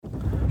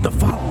The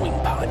following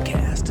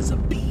podcast is a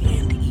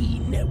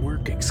B&E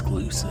Network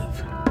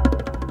exclusive.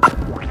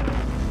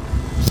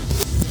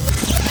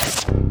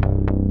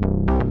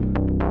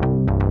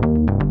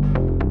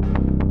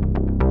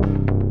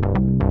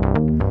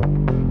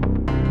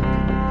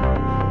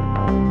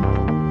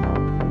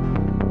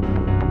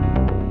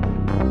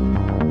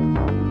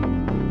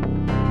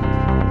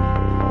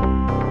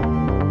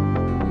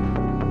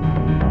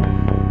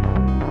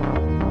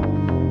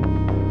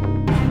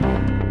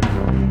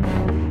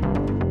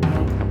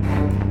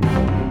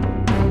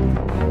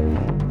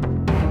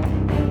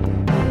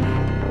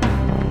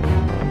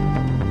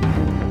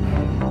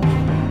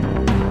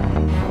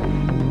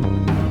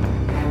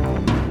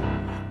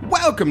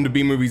 Welcome to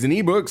B Movies and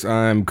Ebooks.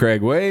 I'm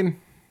Craig Wade. And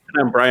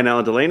I'm Brian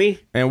Allen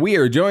Delaney. And we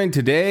are joined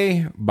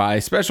today by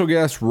special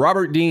guest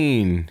Robert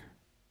Dean.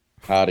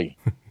 Howdy.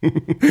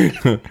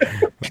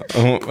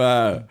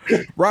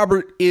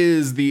 Robert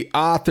is the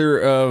author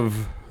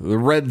of The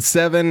Red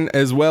Seven,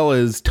 as well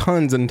as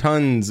tons and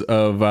tons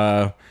of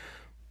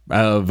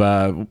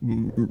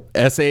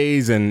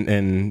essays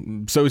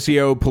and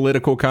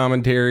socio-political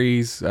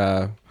commentaries.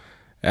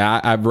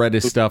 I've read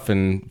his stuff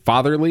in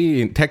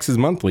Fatherly and Texas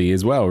Monthly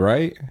as well,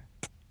 right?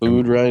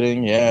 Food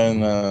writing, yeah,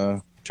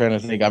 and trying to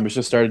think. I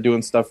just started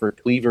doing stuff for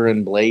Cleaver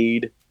and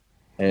Blade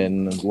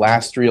and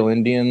Last Real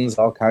Indians,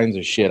 all kinds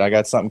of shit. I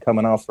got something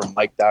coming out from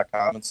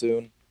Mike.com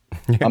soon.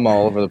 I'm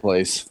all over the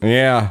place.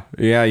 Yeah,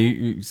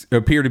 you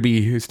appear to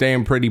be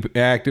staying pretty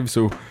active,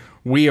 so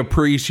we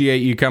appreciate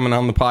you coming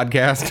on the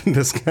podcast and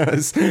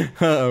discuss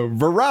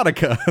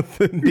Veronica,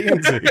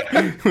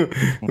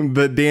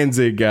 the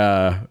Danzig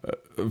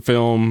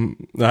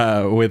film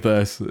with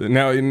us.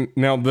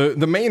 Now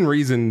the main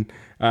reason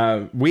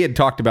we had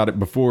talked about it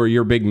before.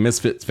 You're a big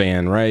Misfits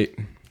fan, right?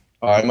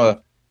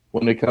 When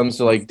it comes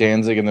to like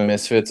Danzig and the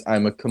Misfits,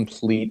 I'm a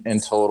complete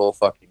and total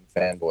fucking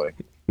fanboy.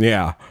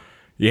 Yeah,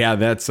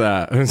 that's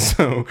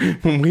so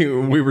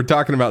when we were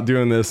talking about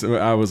doing this,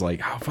 I was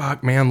like, oh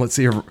fuck, man, let's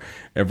see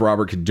if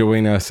Robert could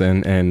join us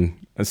and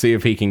see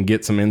if he can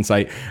get some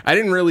insight. I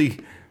didn't really,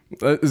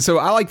 so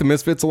I like the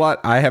Misfits a lot.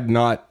 I have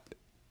not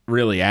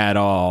really at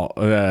all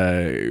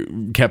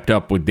kept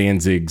up with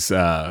Danzig's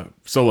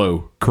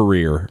solo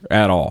career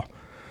at all.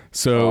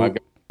 So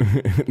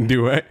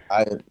do it.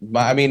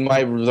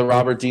 The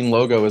Robert Dean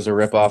logo is a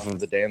ripoff of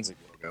the Danzig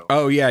logo.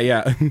 Oh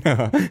yeah.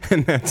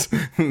 And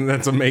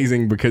that's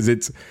amazing because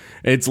it's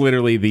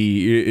literally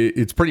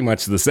it's pretty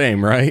much the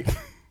same, right?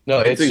 No,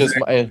 it's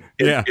exactly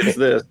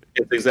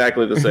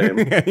the same.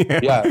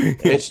 Yeah,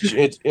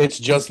 it's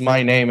just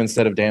my name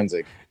instead of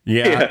Danzig.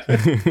 Yeah.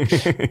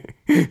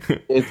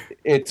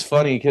 It's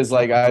funny because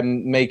like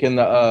I'm making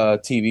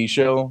the TV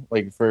show,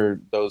 like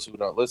for those who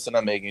don't listen,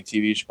 I'm making a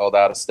TV show called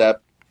Out of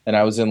Step, and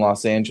I was in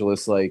Los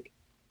Angeles like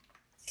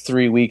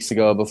 3 weeks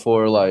ago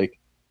before like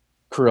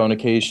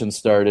Coronation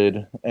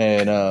started,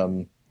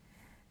 and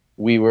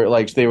they were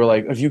like,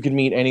 if you could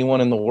meet anyone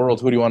in the world,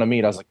 who do you want to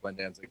meet? I was like, Glenn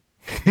Danzig.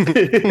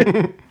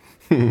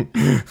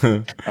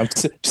 I'm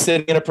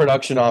sitting in a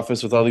production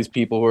office with all these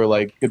people who are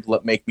like, could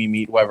make me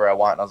meet whoever I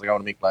want, and I was like, I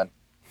want to meet Glenn.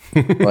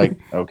 Like,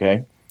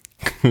 okay.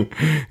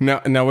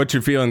 Now what's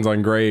your feelings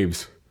on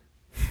Graves?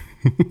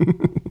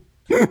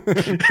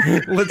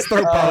 Let's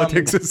throw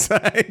politics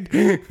aside.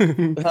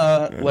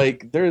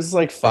 Like there's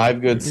like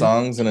 5 good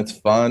songs and it's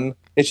fun.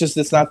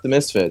 It's not the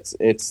Misfits.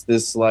 It's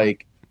this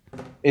like,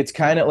 it's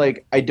kind of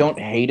like, I don't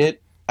hate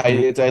it.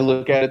 I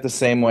look at it the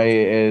same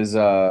way as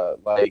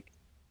like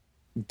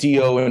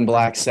Dio and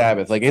Black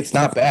Sabbath. Like it's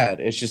not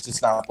bad.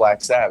 It's not Black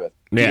Sabbath.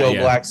 Dio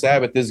Black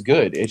Sabbath is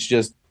good. It's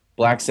just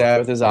Black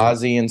Sabbath is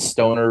Ozzy and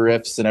stoner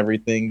riffs and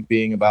everything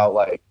being about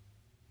like,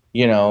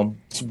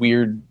 it's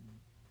weird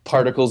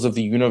particles of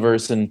the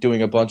universe and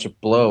doing a bunch of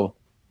blow.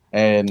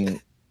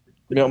 And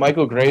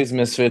Michael Graves'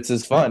 Misfits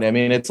is fun. I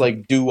mean, it's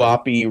like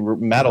doo-woppy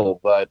metal,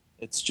 but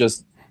it's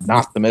just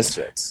not the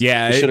Misfits.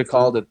 Yeah, you should have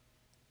called it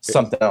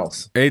something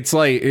else. It's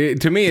like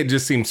to me, it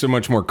just seems so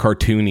much more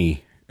cartoony.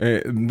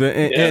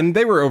 And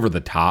they were over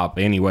the top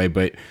anyway,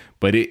 but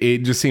it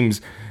just seems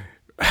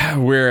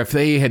where if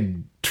they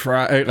had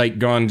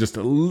gone just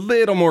a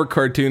little more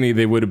cartoony,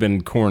 they would have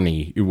been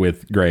corny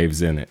with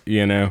Graves in it,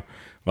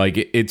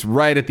 like it's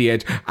right at the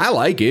edge. I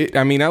like it.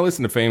 I mean, I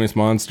listen to Famous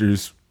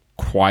Monsters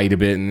quite a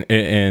bit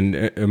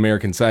and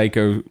American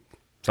Psycho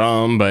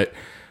some, but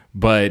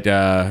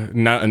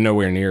not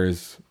nowhere near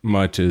as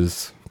much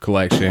as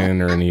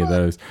Collection or any of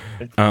those.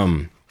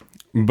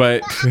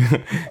 But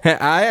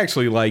I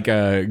actually like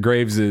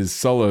Graves'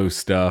 solo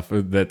stuff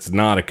that's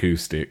not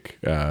acoustic.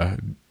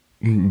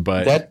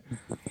 But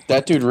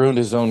that dude ruined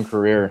his own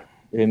career.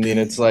 I mean,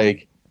 it's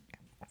like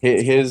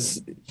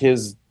his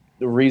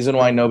the reason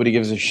why nobody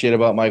gives a shit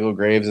about Michael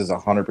Graves is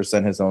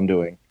 100% his own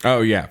doing. Oh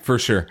yeah, for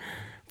sure.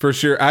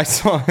 I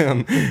saw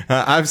him.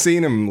 I've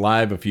seen him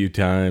live a few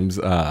times,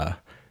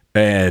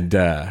 and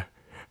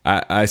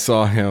I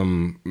saw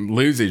him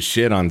lose his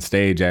shit on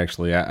stage.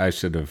 Actually, I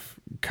should have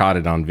caught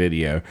it on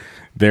video.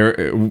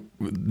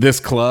 This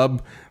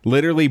club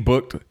literally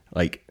booked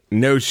like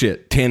no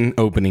shit, 10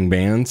 opening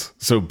bands.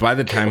 So by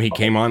the time he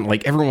came on,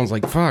 like everyone's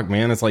like, fuck,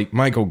 man, it's like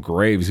Michael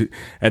Graves.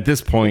 At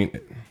this point,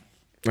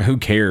 who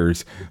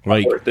cares?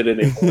 Like,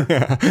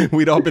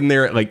 we'd all been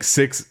there at like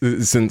 6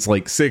 since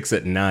like 6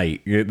 at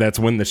night. That's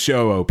when the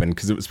show opened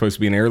because it was supposed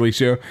to be an early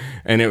show,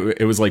 and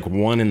it was like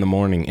 1 a.m,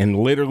 and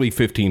literally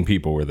 15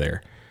 people were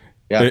there.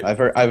 Yeah,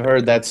 I've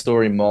heard that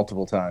story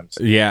multiple times.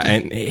 Yeah,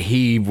 and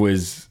he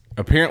was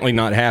apparently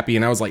not happy,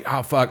 and I was like,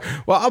 oh fuck,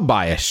 well, I'll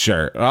buy a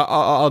shirt.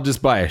 I'll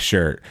just buy a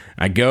shirt.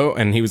 I go,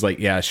 and he was like,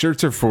 yeah,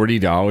 shirts are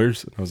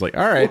 $40. I was like,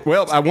 all right,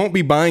 well, I won't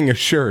be buying a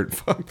shirt.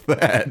 Fuck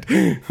that.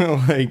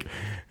 Like,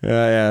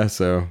 yeah,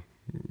 so.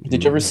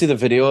 Did you ever see the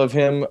video of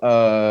him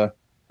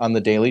on The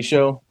Daily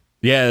Show?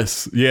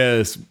 Yes,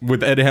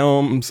 with Ed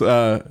Helms.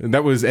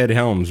 That was Ed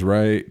Helms,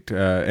 right?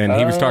 And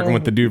he was talking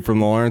with the dude from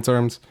the Lawrence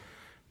Arms,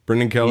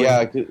 Brendan Kelly.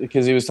 Yeah,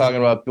 because he was talking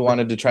about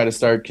wanted to try to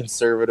start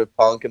conservative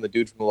punk, and the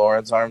dude from the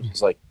Lawrence Arms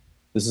was like,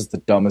 "This is the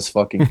dumbest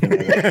fucking thing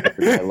I've ever heard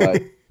in my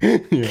life."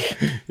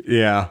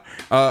 Yeah.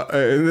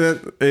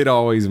 It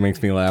always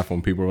makes me laugh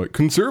when people are like,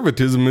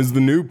 "Conservatism is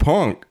the new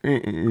punk."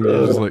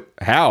 Just like,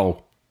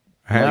 how?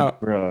 Like,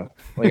 bro,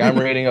 like I'm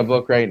reading a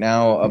book right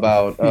now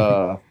about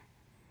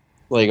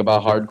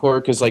about hardcore,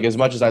 because like as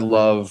much as I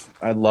love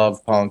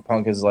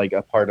punk is like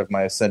a part of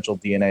my essential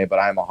DNA, but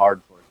I'm a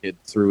hardcore kid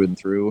through and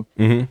through.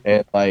 Mm-hmm.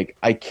 And like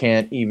I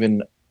can't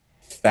even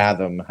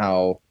fathom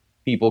how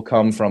people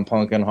come from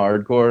punk and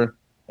hardcore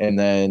and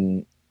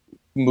then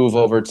move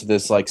over to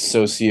this like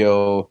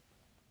socio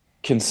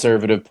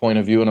conservative point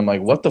of view, and I'm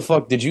like, what the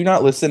fuck, did you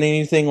not listen to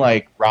anything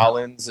like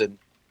Rollins and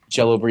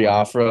Jello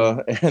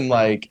Biafra and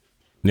like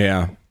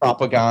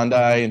Propaganda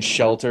and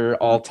Shelter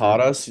all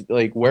taught us?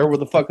 Like, where were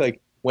the fuck,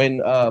 like when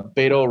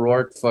Beto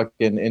O'Rourke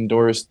fucking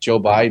endorsed Joe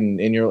Biden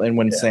and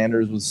when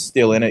Sanders was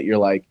still in it, you're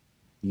like,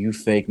 you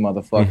fake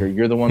motherfucker,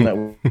 you're the one that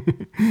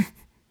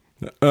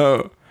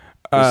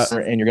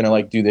and you're gonna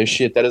like do this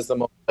shit. That is the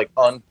most like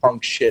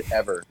unpunk shit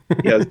ever.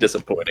 Yeah, it's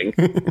disappointing.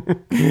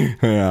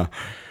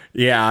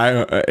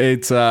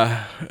 It's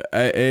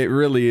it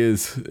really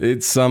is.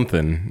 It's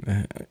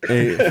something.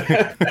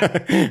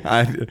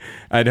 I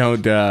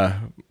don't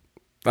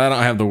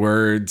have the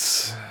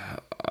words.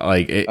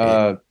 Like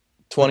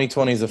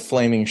 2020 is a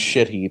flaming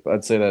shit heap.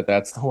 I'd say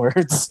that's the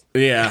words.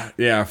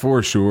 Yeah,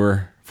 for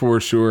sure.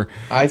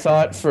 I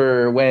thought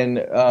for when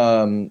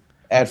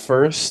at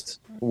first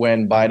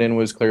when Biden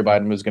was going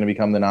to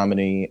become the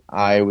nominee,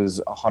 I was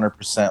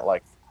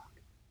 100%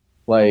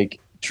 like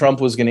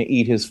Trump was going to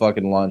eat his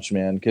fucking lunch,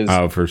 man. Because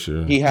for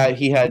sure he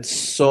had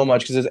so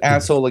much, because it's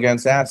asshole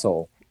against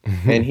asshole,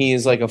 and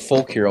he's like a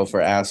folk hero for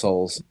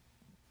assholes.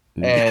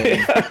 And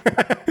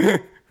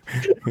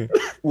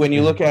when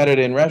you look at it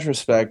in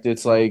retrospect,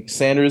 it's like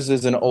Sanders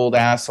is an old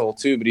asshole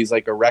too, but he's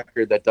like a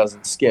record that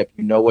doesn't skip.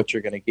 You know what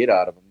you're going to get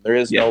out of him. There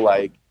is no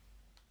like,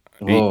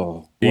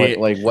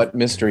 what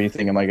mystery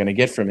thing am I going to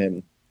get from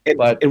him?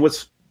 And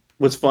what's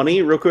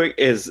funny, real quick,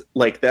 is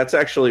like that's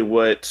actually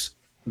what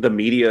the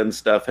media and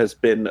stuff has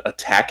been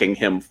attacking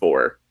him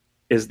for,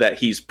 is that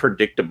he's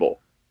predictable.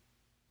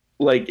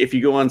 Like if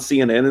you go on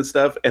CNN and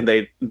stuff, and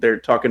they're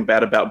talking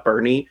bad about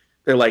Bernie,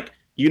 they're like,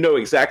 you know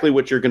exactly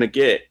what you're going to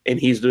get, and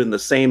he's doing the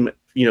same,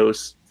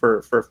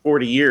 for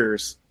 40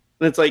 years.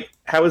 And it's like,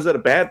 how is that a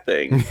bad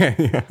thing?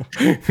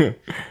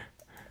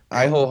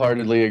 I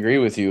wholeheartedly agree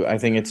with you. I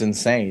think it's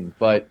insane.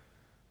 But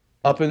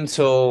up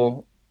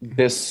until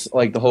this,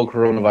 like the whole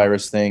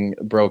coronavirus thing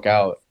broke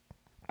out,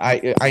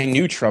 I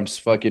knew Trump's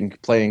fucking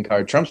playing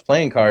card. Trump's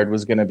playing card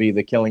was going to be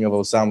the killing of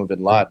Osama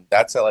bin Laden.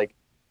 That's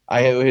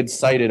I had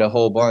cited a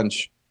whole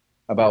bunch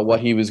about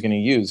what he was going to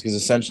use, because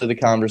essentially the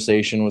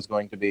conversation was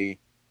going to be,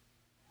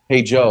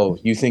 hey, Joe,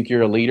 you think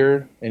you're a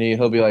leader? And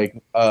he'll be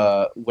like,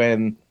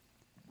 when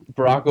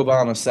Barack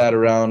Obama sat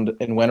around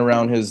and went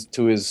around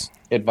to his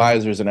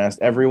advisors and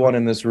asked everyone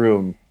in this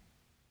room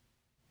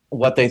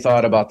what they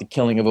thought about the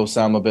killing of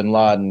Osama bin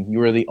Laden, you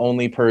were the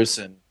only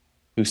person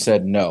who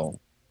said no.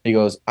 He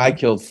goes, I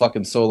killed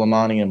fucking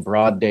Soleimani in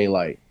broad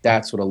daylight.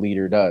 That's what a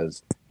leader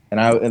does.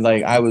 And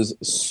I was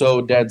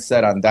so dead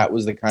set on that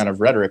was the kind of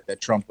rhetoric that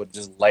Trump would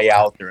just lay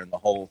out there in the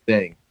whole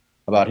thing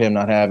about him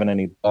not having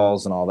any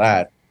balls and all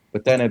that.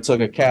 But then it took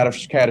a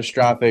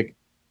catastrophic,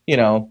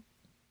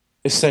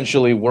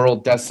 essentially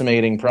world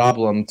decimating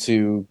problem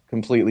to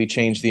completely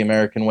change the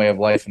American way of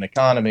life and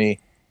economy.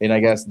 And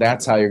I guess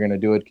that's how you're going to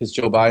do it, because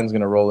Joe Biden's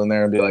going to roll in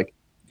there and be like,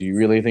 do you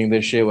really think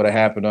this shit would have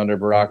happened under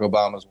Barack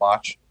Obama's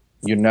watch?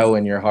 You know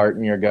in your heart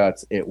and your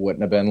guts it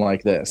wouldn't have been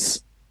like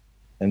this.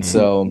 And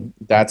so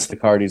that's the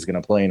card he's going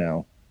to play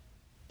now.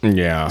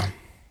 Yeah.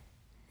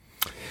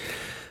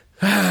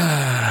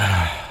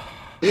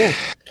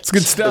 It's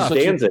good stuff.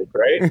 Danzig,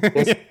 right?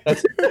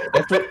 That's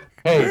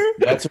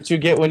what you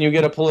get when you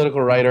get a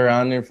political writer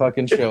on your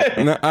fucking show.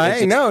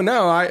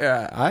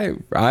 I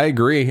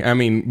agree. I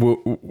mean,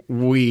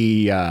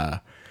 we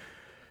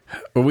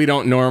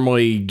don't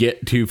normally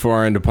get too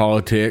far into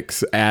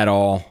politics at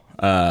all.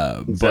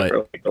 But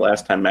like the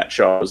last time Matt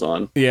Shaw was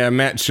on. Yeah,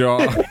 Matt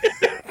Shaw.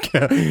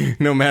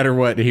 no matter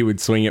what, he would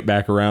swing it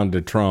back around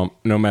to Trump,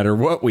 no matter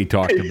what we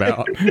talked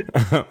about.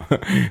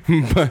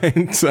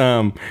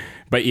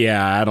 But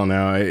yeah, I don't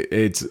know.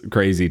 It's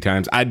crazy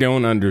times. I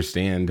don't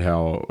understand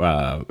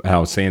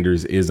how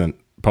Sanders isn't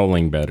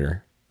polling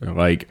better.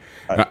 Like,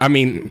 I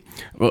mean,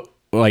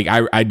 like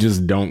I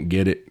just don't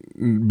get it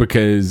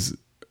because,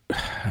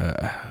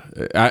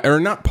 or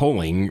not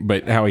polling,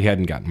 but how he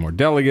hadn't gotten more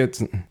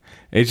delegates.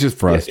 It's just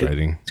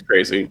frustrating. It's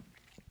crazy.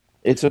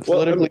 It's a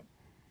politically.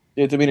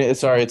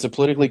 It's a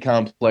politically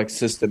complex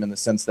system in the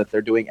sense that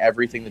they're doing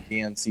everything the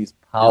DNC's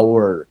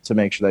power to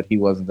make sure that he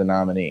wasn't the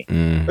nominee.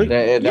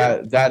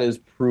 That is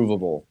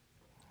provable.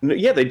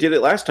 Yeah, they did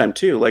it last time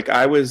too. Like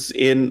I was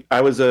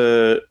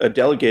a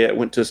delegate,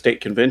 went to a state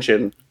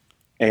convention,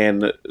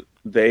 and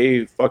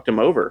they fucked him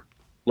over.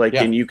 Like,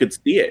 and you could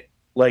see it.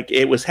 Like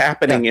it was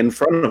happening in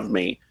front of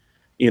me,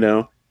 you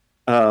know,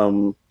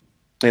 and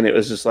it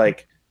was just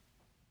like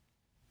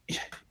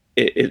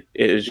it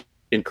is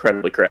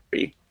incredibly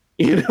crappy.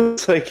 You know,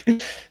 it's like, I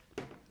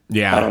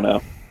don't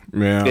know.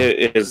 Yeah,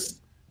 it was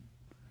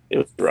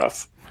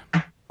rough.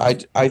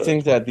 I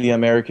think that the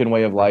American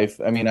way of life,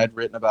 I mean, I'd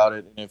written about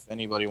it, and if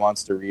anybody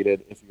wants to read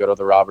it, if you go to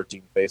the Robert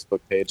Dean Facebook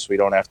page, so we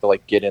don't have to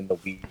like get in the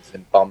weeds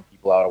and bum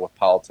people out with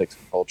politics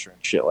and culture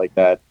and shit like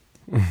that.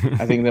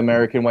 I think the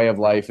American way of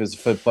life is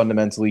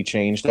fundamentally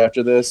changed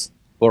after this,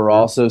 but we're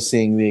also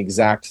seeing the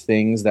exact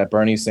things that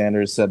Bernie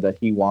Sanders said that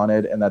he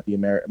wanted and that the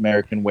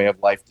American way of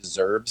life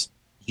deserves.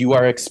 You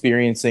are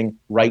experiencing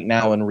right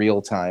now in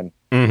real time,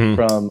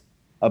 from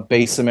a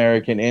base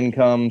American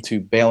income to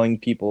bailing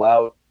people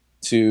out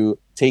to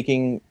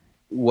taking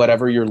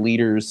whatever your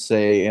leaders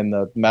say in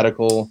the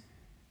medical,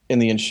 in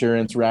the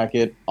insurance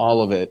racket.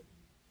 All of it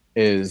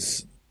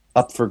is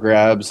up for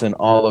grabs, and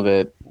all of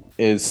it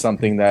is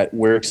something that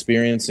we're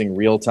experiencing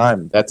real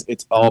time.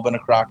 It's all been a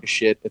crock of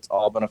shit. It's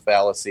all been a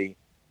fallacy.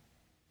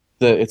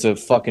 It's a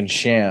fucking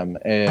sham.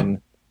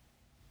 And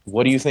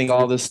what do you think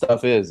all this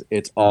stuff is?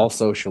 It's all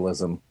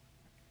socialism.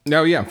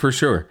 No, yeah, for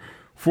sure.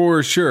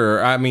 For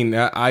sure. I mean,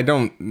 I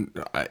don't,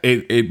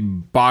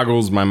 it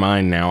boggles my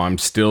mind now. I'm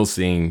still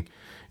seeing,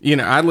 you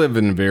know, I live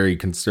in a very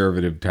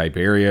conservative type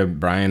area.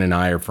 Brian and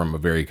I are from a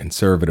very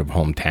conservative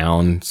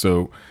hometown.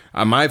 So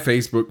my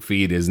Facebook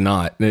feed is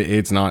not,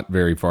 it's not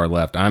very far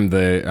left.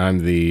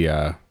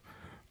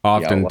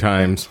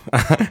 Oftentimes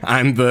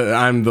I'm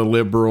the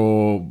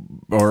liberal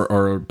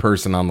or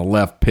person on the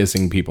left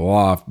pissing people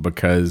off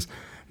because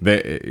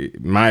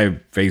my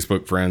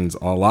Facebook friends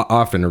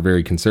often are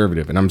very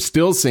conservative, and I'm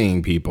still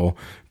seeing people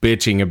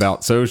bitching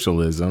about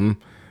socialism,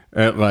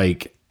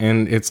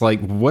 and it's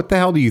like, what the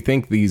hell do you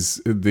think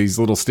these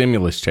little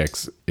stimulus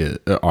checks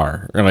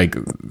are? Like,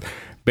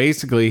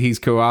 basically, he's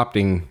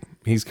co-opting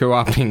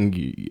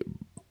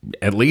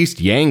at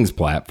least Yang's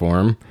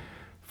platform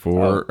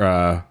for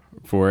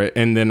it,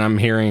 and then I'm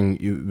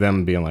hearing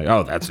them being like,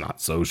 "Oh, that's not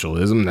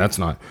socialism. That's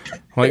not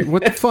like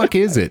what the fuck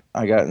is it?"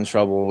 I got in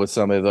trouble with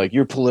somebody like,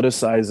 "You're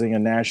politicizing a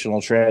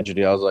national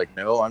tragedy." I was like,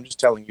 "No, I'm just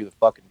telling you the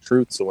fucking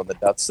truth. So when the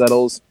dust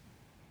settles,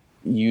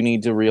 you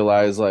need to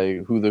realize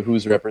like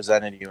who's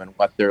representing you and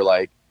what they're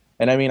like."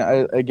 And I mean,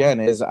 I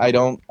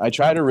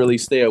try to really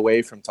stay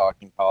away from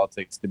talking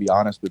politics, to be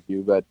honest with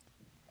you. But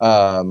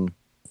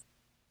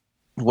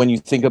when you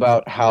think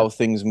about how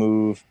things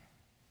move,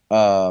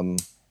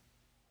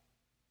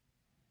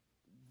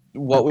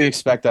 what we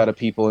expect out of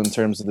people in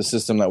terms of the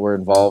system that we're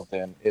involved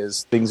in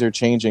is things are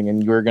changing,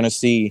 and you're going to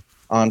see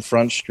on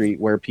Front Street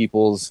where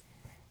people's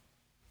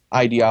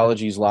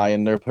ideologies lie,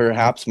 and there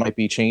perhaps might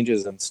be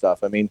changes and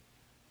stuff. I mean,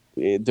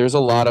 there's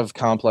a lot of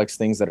complex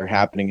things that are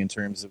happening in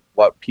terms of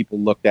what people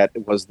looked at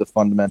was the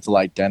fundamental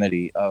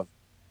identity of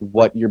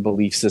what your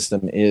belief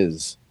system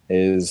is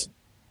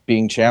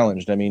being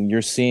challenged. I mean,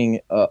 you're seeing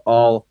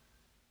all,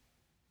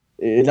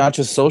 not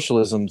just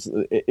socialism's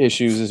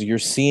issues, is you're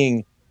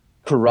seeing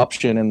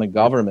corruption in the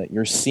government.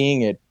 You're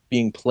seeing it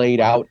being played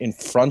out in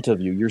front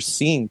of you. You're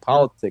seeing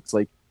politics.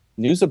 Like,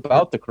 news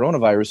about the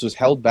coronavirus was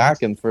held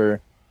back and for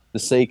the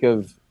sake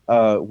of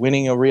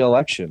winning a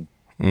re-election.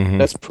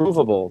 That's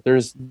provable.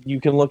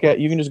 You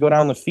can just go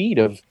down the feed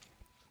of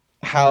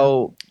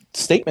how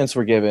statements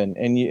were given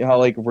and how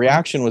like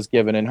reaction was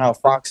given and how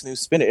Fox News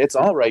spin it. It's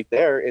all right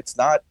there. It's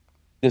not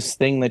this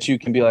thing that you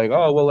can be like,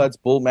 oh, well, that's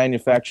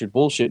manufactured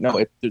bullshit.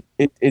 No,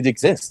 it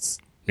exists.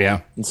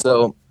 Yeah. And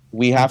so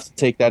we have to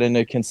take that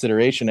into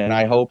consideration, and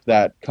I hope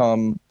that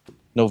come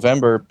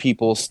November,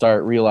 people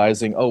start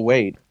realizing, oh,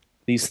 wait,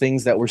 these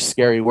things that were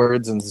scary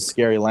words and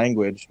scary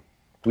language,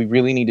 we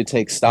really need to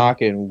take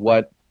stock in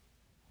what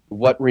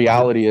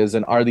reality is,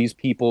 and are these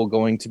people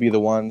going to be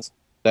the ones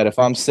that if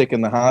I'm sick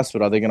in the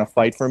hospital, are they going to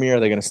fight for me, or are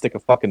they going to stick a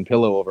fucking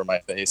pillow over my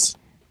face?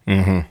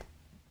 Yep.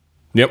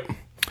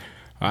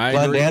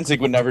 Glenn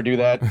Danzig would never do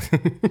that.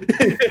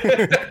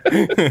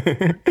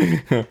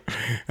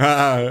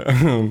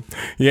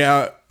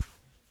 Yeah.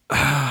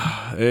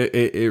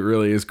 It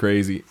really is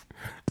crazy.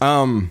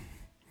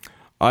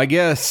 I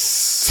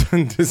guess,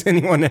 does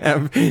anyone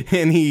have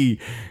any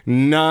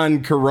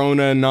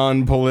non-corona,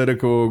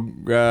 non-political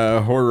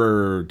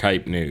horror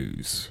type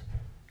news?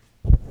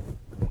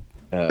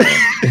 No.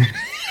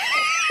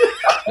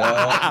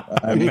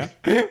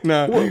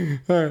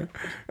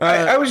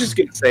 I was just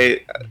gonna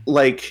say,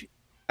 like,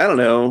 I don't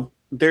know.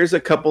 There's a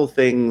couple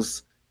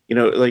things,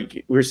 like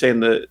we were saying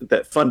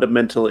that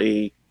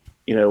fundamentally,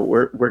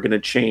 we're gonna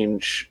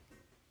change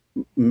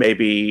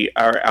maybe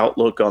our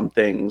outlook on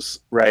things,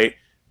 right?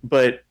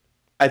 But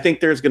I think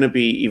there's gonna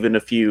be even a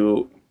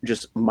few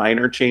just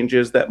minor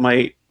changes that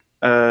might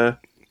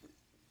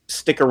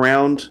stick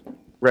around,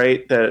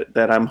 right?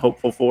 That I'm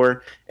hopeful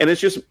for, and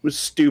it's just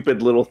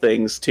stupid little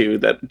things too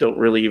that don't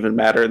really even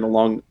matter in the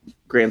long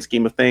grand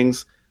scheme of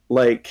things,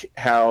 like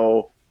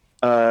how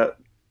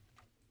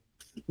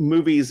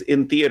movies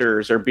in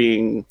theaters are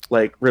being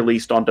like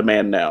released on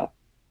demand now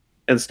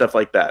and stuff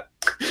like that.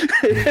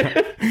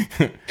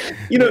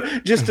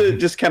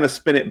 just kind of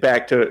spin it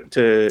back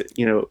to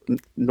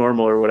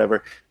normal or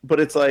whatever. But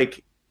it's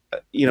like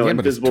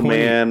Invisible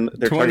Man,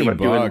 they're talking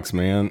about $20,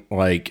 man.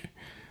 Like,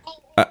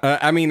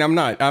 I mean, I'm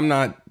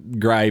not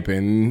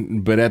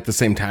griping, but at the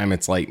same time,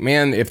 it's like,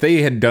 man, if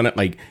they had done it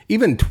like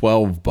even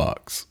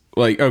 $12,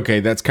 like, okay,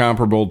 that's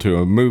comparable to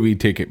a movie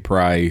ticket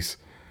price.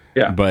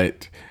 Yeah,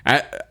 but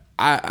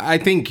I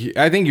think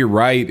you're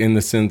right in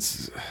the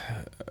sense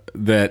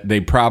that they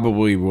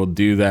probably will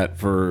do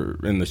that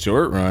in the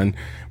short run,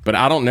 but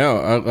I don't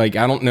know. I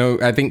don't know.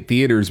 I think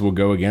theaters will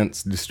go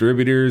against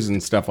distributors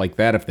and stuff like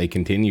that if they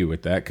continue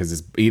with that, because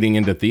it's eating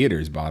into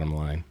theaters, bottom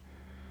line.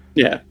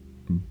 Yeah.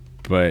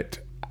 But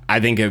I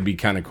think it'd be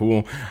kind of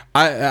cool.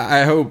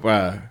 I hope.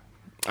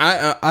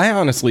 I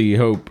honestly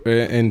hope,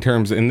 in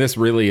terms, and this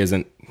really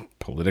isn't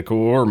political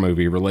or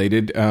movie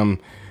related,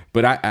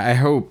 but I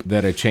hope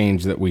that a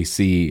change that we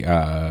see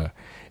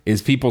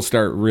is people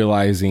start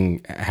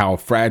realizing how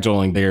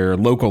fragile their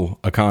local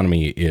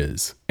economy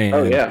is,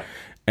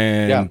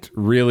 and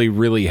really,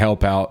 really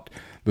help out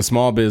the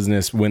small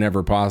business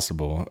whenever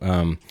possible.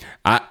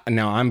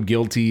 I'm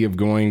guilty of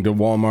going to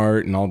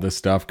Walmart and all this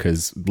stuff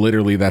because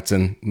literally that's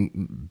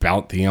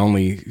about the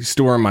only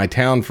store in my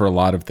town for a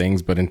lot of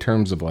things. But in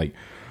terms of like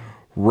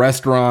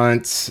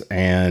restaurants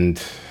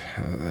and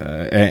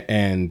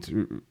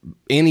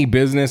any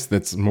business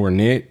that's more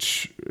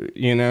niche,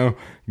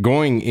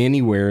 going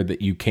anywhere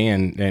that you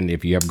can. And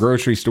if you have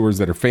grocery stores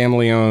that are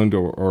family owned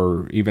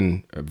or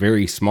even a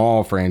very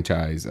small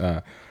franchise,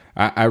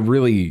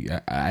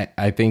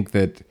 I think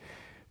that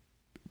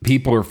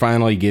people are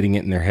finally getting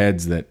it in their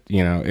heads that,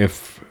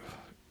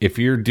 if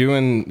you're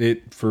doing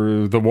it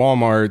for the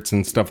Walmarts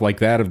and stuff like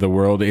that of the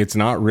world, it's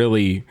not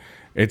going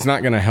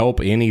to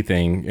help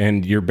anything.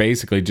 And you're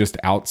basically just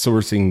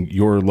outsourcing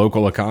your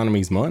local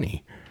economy's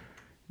money.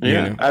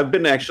 Yeah. I've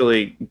been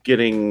actually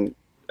getting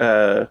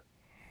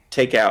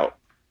takeout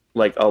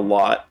like a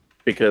lot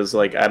because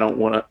like, I don't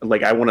want to,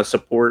 like, I want to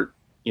support,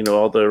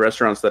 all the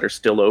restaurants that are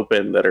still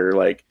open that are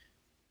like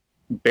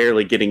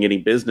barely getting any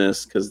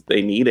business because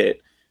they need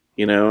it,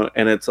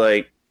 and it's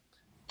like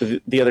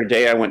the other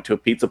day I went to a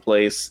pizza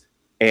place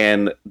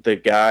and the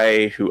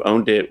guy who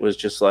owned it was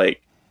just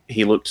like,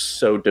 he looked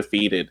so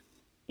defeated,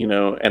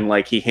 and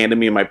like he handed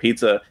me my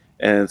pizza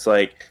and it's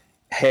like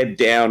head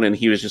down and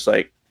he was just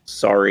like,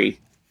 sorry.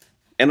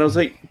 And I was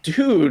like,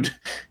 dude,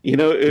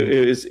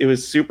 it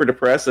was super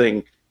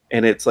depressing,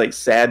 and it's like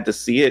sad to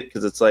see it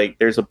because it's like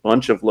there's a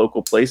bunch of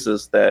local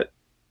places that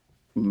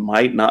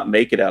might not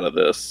make it out of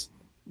this.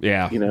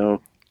 Yeah.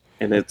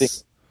 And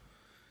it's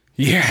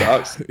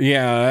sucks.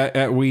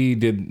 Yeah. We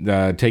did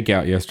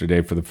takeout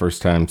yesterday for the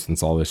first time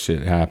since all this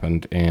shit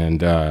happened.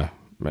 And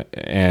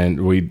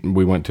we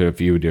went to a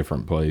few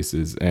different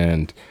places,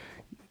 and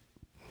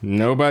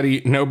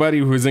nobody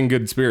was in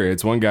good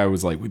spirits. One guy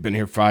was like, we've been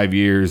here 5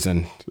 years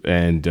and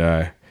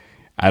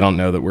I don't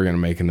know that we're going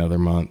to make another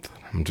month.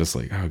 I'm just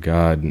like, oh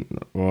God.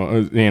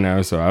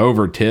 Well, so I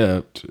over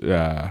tipped,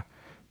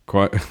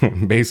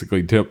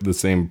 basically tipped the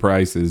same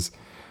price as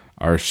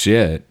our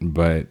shit,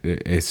 but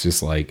it's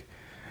just like,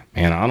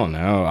 man, I don't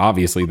know.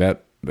 Obviously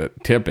that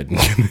tip in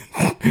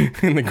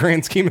the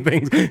grand scheme of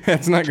things,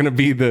 that's not going to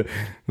be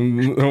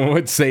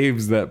what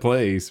saves that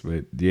place.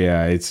 But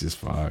yeah, it's just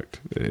fucked.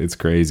 It's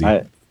crazy.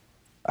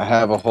 I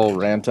have a whole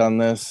rant on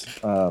this.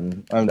 I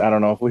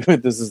don't know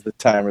if this is the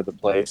time or the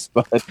place,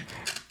 but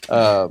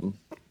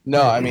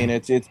no, I mean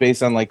it's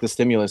based on like the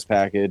stimulus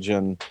package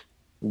and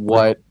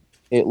what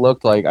it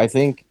looked like. I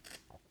think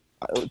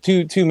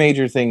two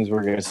major things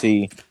we're going to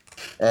see,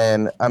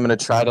 and I'm going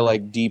to try to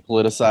like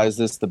depoliticize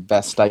this the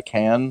best I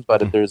can,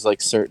 but there's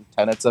like certain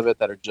tenets of it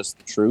that are just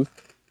the truth.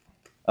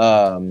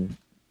 I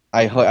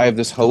have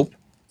this hope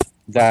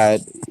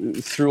that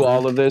through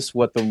all of this,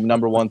 what the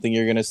number one thing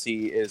you're going to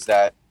see is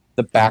that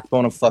the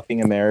backbone of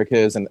fucking America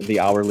is the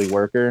hourly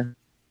worker.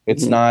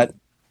 It's not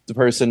the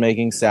person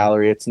making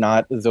salary. It's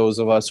not those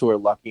of us who are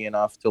lucky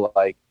enough to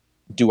like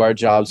do our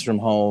jobs from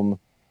home.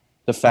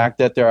 The fact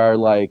that there are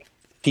like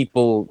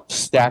people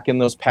stacking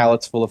those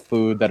pallets full of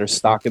food, that are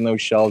stocking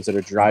those shelves, that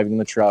are driving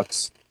the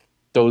trucks,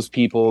 those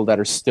people that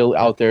are still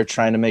out there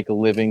trying to make a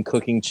living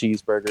cooking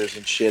cheeseburgers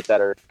and shit, that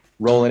are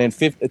rolling in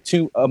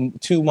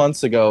 2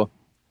 months ago,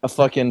 a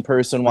fucking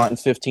person wanting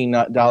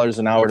 $15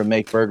 an hour to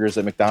make burgers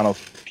at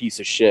McDonald's, piece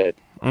of shit.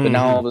 But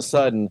now all of a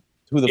sudden,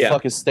 who the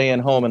fuck is staying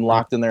home and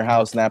locked in their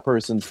house, and that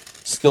person's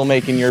still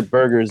making your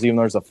burgers even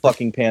though there's a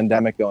fucking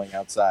pandemic going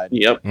outside?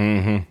 Yep.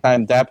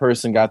 Time that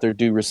person got their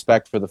due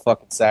respect for the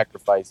fucking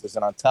sacrifices.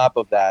 And on top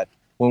of that,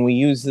 when we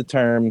use the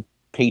term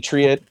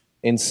patriot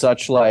in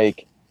such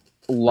like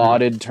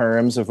lauded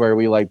terms of where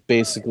we like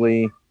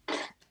basically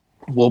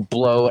will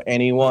blow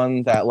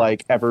anyone that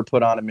like ever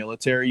put on a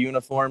military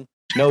uniform.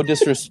 No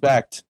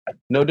disrespect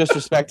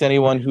to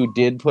anyone who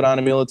did put on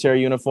a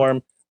military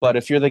uniform, but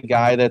if you're the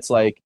guy that's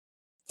like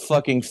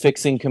fucking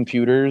fixing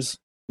computers,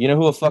 you know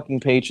who a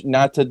fucking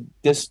not to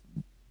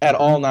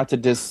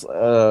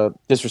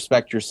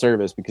disrespect your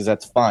service, because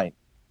that's fine,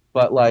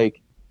 but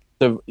like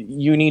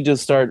you need to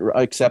start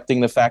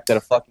accepting the fact that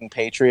a fucking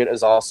patriot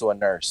is also a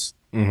nurse.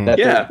 That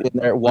they're in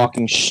there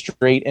walking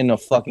straight into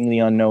fucking the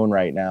unknown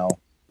right now.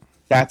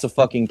 That's a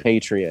fucking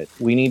patriot.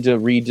 We need to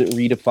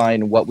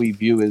redefine what we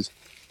view as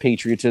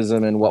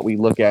patriotism, and what we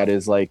look at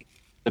is like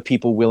the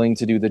people willing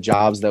to do the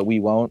jobs that we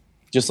won't.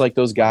 Just like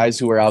those guys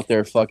who are out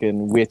there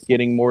fucking with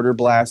getting mortar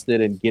blasted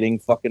and getting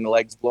fucking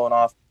legs blown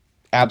off.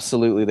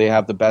 Absolutely, they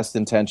have the best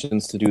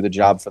intentions to do the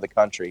job for the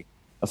country.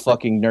 The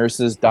fucking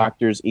nurses,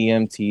 doctors,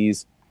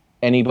 EMTs,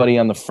 anybody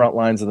on the front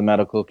lines of the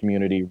medical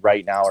community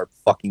right now are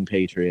fucking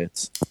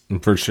patriots.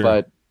 For sure.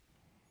 But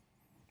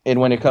and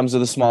when it comes to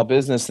the small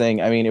business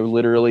thing, I mean, it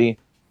literally,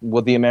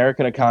 what the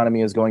American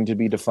economy is going to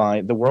be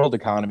defined, the world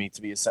economy,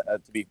 to be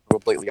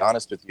completely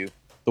honest with you,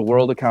 the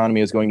world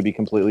economy is going to be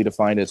completely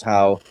defined as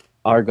how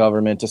our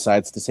government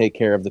decides to take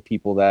care of the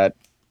people that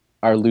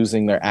are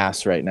losing their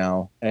ass right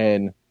now.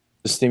 And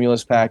the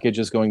stimulus package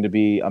is going to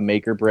be a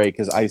make or break,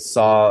 because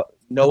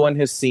no one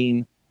has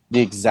seen the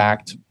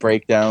exact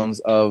breakdowns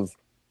of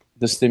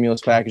the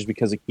stimulus package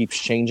because it keeps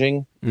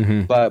changing.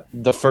 But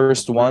the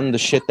first one, the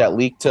shit that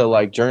leaked to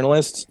like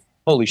journalists,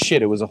 holy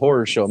shit, it was a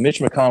horror show. Mitch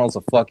McConnell's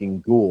a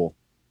fucking ghoul.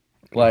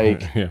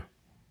 Like,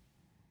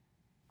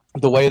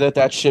 the way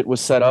that shit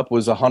was set up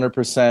was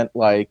 100%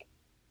 like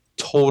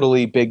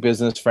totally big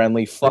business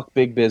friendly. Fuck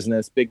big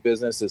business. Big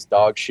business is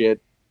dog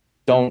shit.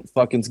 Don't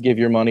fucking give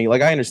your money.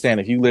 Like, I understand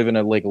if you live in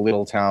a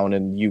little town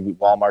and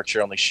Walmart's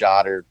your only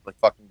shot, or like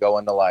fucking go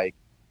into like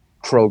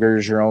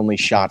Kroger's your only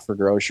shot for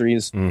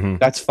groceries.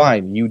 That's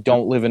fine. You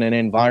don't live in an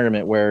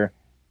environment where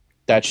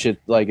that shit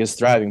like is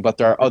thriving. But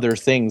there are other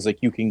things, like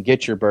you can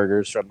get your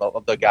burgers from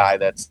the guy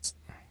that's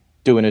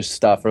doing his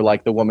stuff, or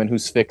like the woman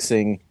who's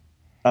fixing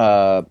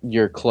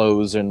your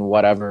clothes and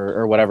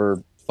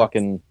whatever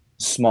fucking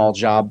small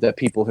job that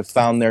people have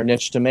found their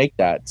niche to make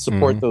that.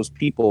 Support those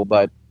people,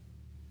 but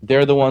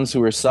they're the ones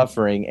who are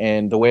suffering.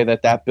 And the way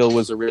that bill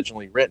was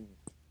originally written,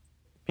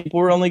 people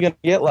were only going to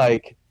get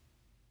like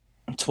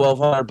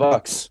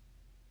 $1,200,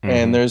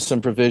 and there's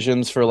some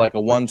provisions for like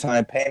a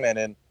one-time payment,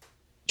 and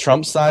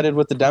Trump sided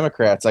with the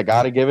Democrats. I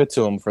got to give it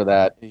to him for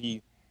that.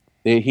 He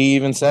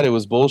even said it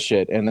was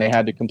bullshit, and they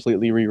had to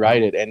completely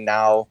rewrite it, and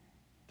now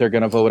they're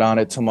going to vote on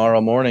it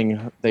tomorrow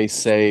morning, they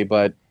say.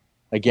 But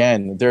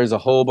again, there's a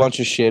whole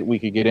bunch of shit we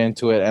could get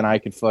into it, and I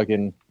could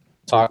fucking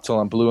talk till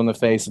I'm blue in the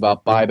face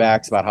about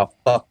buybacks, about how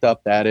fucked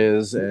up that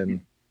is.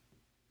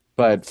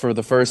 But for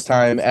the first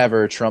time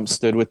ever, Trump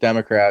stood with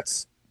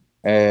Democrats,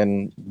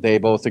 and they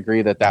both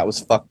agree that was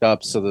fucked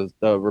up. So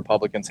the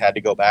Republicans had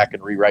to go back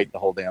and rewrite the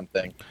whole damn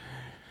thing.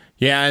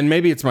 Yeah, and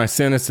maybe it's my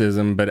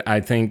cynicism, but I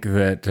think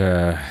that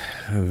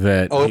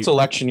it's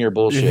election year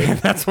bullshit. Yeah,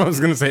 that's what I was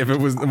going to say. If it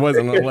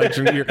wasn't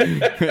election year,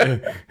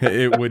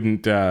 it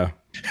wouldn't.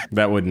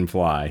 That wouldn't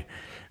fly.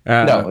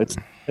 No,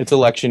 it's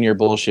election year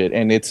bullshit,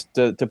 and it's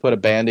to put a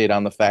Band-Aid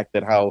on the fact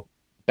that how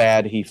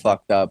bad he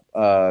fucked up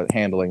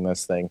handling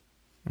this thing.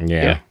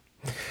 Yeah.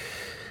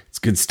 It's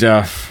good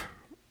stuff.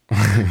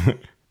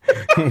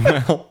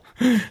 Well,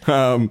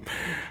 all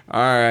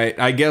right.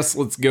 I guess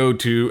let's go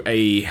to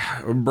a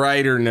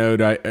brighter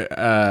note.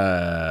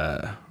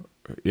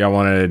 Y'all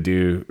wanted to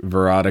do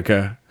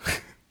Veronica?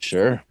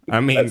 Sure. I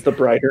mean, that's the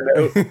brighter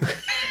note.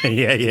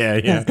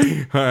 Yeah.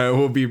 All right,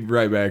 we'll be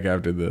right back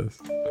after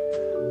this.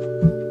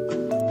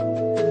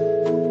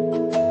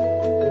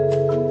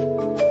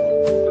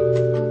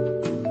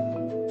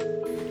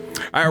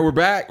 All right, we're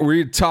back.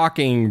 We're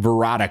talking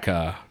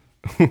Veronica.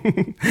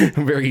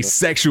 Very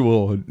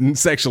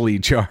sexually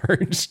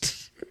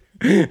charged.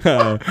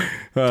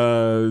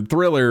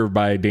 Thriller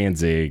by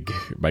Danzig,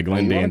 by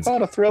Glenn Danzig.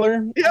 About a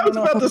thriller? Yeah, I was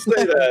about to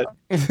say that.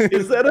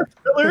 Is that a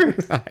thriller?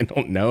 I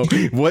don't know.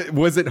 What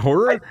was it?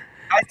 Horror?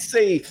 I'd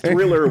say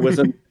Thriller was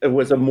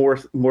a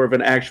more of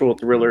an actual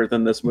thriller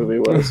than this movie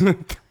was.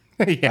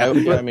 Yeah,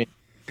 I mean,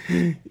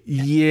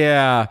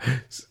 yeah.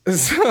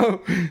 So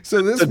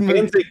this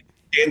movie.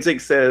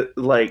 Danzig said,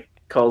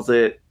 calls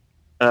it,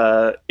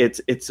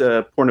 it's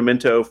a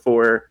portmanteau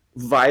for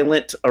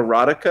violent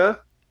erotica.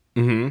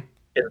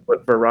 Is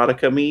what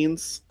Veronica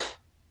means.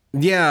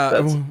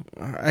 Yeah,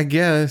 I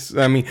guess.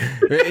 I mean,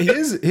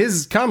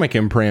 his comic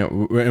imprint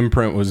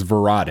was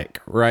Verotic,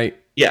 right?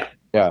 Yeah.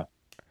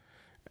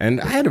 And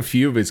I had a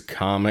few of his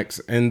comics,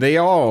 and they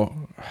all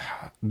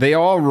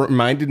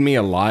reminded me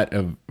a lot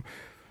of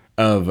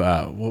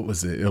what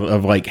was it?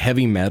 Of like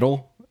heavy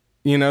metal.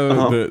 You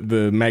know,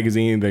 the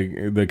magazine,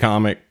 the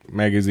comic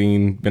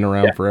magazine, been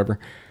around forever.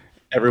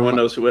 Everyone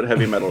knows what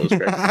heavy metal is,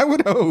 Greg. I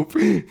would hope.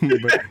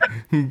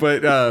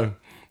 But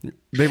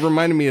they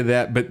reminded me of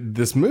that. But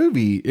this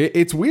movie,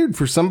 it's weird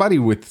for somebody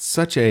with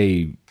such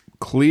a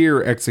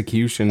clear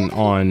execution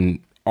on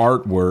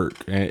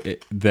artwork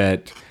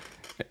that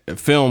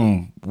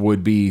film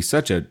would be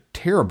such a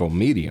terrible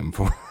medium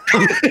for.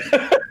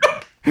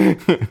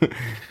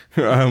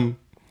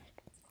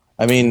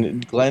 I mean,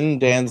 Glenn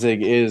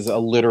Danzig is a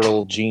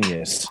literal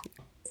genius.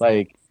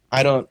 Like,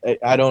 I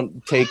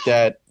don't take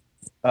that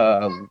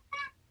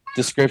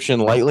description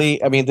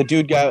lightly. I mean, the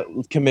dude got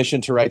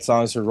commissioned to write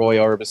songs for Roy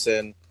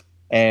Orbison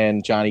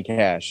and Johnny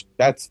Cash.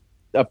 That's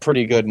a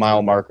pretty good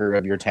mile marker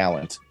of your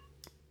talent.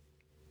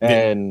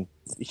 And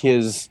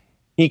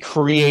he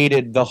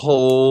created the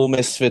whole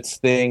Misfits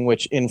thing,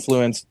 which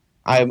influenced.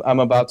 I'm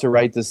about to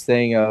write this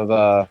thing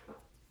of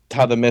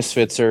how the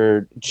Misfits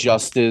are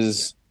just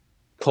as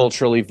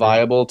culturally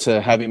viable to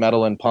heavy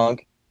metal and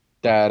punk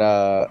that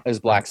as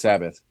Black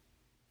Sabbath.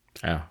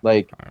 Yeah.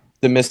 Like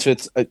the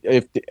Misfits,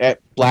 if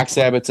Black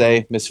Sabbath's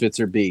A, Misfits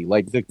are B.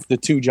 Like the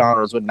two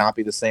genres would not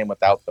be the same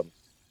without them.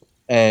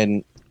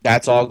 And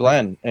that's all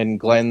Glenn. And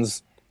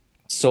Glenn's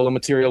solo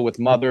material with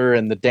Mother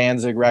and the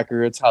Danzig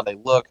records, how they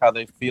look, how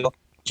they feel,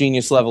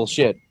 genius level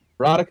shit.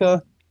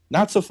 Erotica,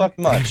 not so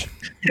fucking much.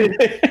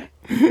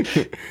 It's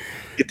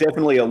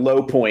definitely a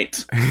low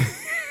point.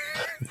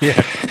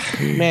 Yeah.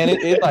 Man,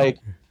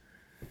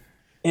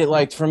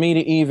 it for me to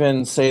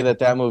even say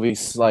that movie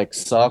like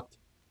sucked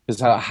is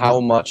how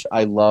much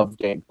I love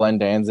Glenn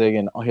Danzig,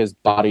 and his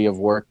body of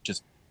work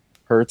just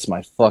hurts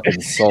my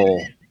fucking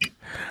soul.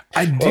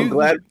 I'm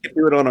glad we can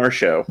do it on our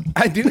show.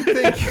 I do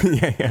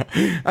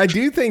think, I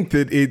do think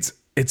that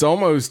it's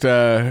almost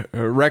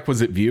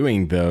requisite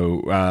viewing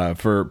though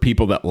for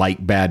people that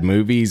like bad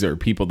movies or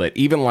people that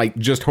even like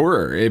just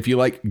horror. If you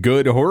like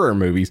good horror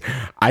movies,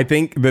 I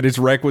think that it's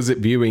requisite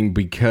viewing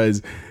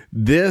because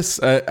this.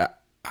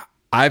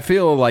 I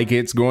feel like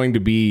it's going to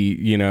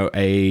be,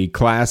 a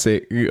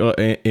classic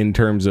in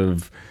terms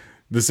of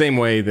the same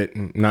way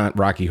that not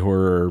Rocky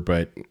Horror,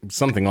 but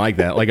something like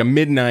that, like a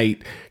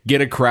midnight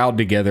get a crowd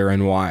together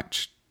and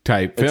watch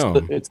type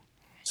film.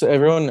 So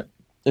everyone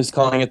is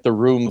calling it the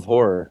Room of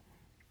Horror.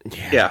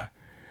 Yeah.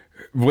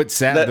 What's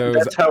sad though?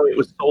 That's how it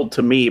was sold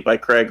to me by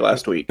Craig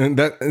last week. And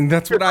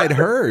that's what I'd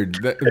heard.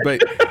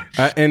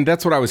 And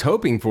that's what I was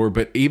hoping for.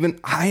 But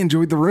even I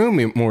enjoyed The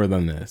Room more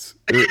than this.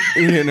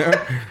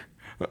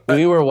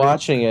 We were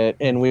watching it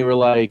and we were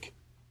like,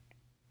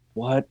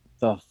 what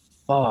the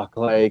fuck?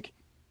 Like,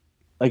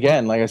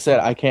 again, like I said,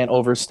 I can't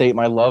overstate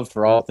my love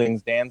for all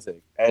things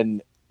Danzig.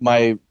 And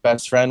my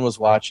best friend was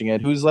watching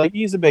it, who's like,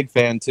 he's a big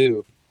fan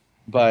too.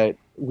 But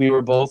we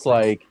were both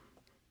like,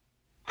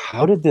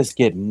 how did this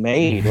get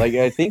made? Like,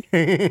 I think,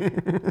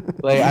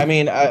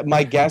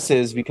 my guess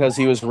is because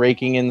he was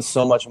raking in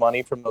so much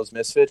money from those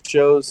Misfits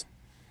shows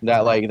that,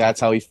 like, that's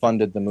how he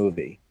funded the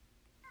movie.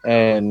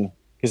 And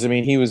because,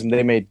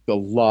 they made a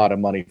lot of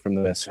money from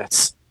the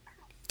Misfits.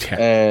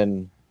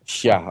 And,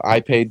 yeah, I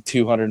paid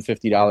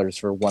 $250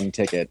 for one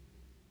ticket.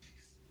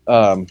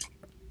 And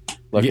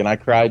I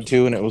cried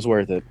too, and it was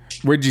worth it.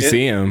 Where'd you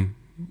see him?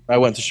 I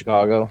went to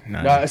Chicago.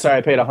 Nice. No, sorry,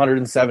 I paid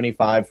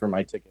 $175 for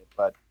my ticket,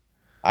 but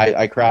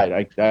I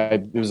cried.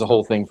 It was a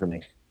whole thing for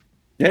me.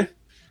 Yeah.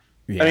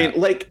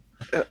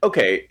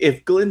 Okay,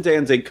 if Glenn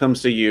Danzig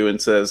comes to you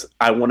and says,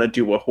 I want to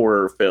do a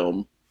horror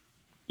film,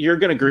 you're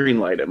going to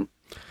greenlight him.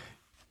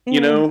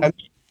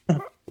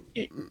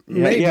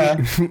 Maybe. Yeah.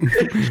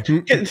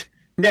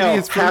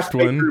 Now,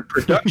 halfway through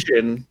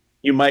production,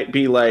 you might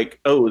be like,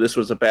 oh, this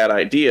was a bad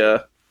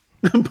idea.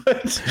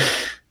 But,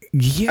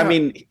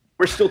 yeah.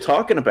 We're still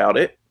talking about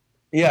it.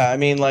 Yeah,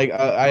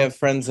 I have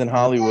friends in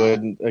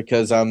Hollywood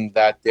because I'm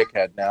that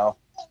dickhead now.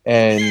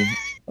 And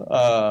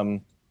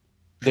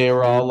they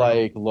were all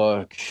like,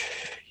 look,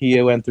 he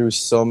went through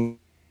so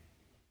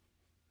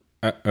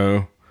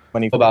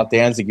many about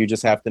Danzig. You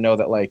just have to know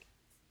that, like,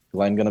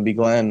 Glenn gonna be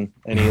Glenn.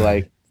 And he,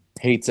 like,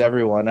 hates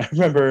everyone. I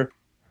remember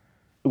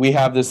we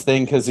have this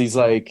thing because he's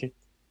like,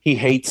 he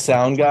hates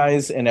sound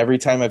guys. And every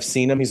time I've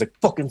seen him, he's like,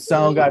 fucking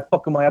sound guy,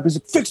 fucking my app. He's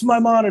like, fix my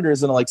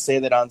monitors. And I'll, like, say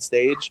that on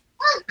stage.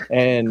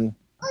 And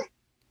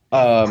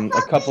a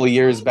couple of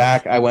years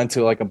back, I went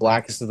to, like, a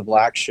Blackest of the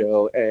Black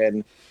show,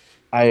 and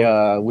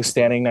I was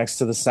standing next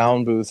to the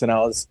sound booth, and I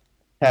was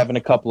having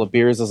a couple of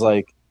beers. I was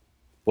like,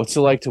 what's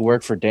it like to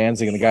work for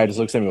Danzig? And the guy just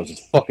looks at me and goes,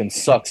 it fucking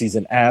sucks. He's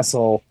an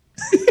asshole.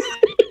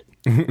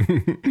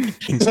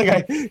 He's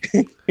like,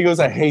 he goes,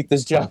 I hate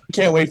this job. I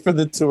can't wait for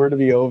the tour to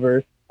be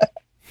over.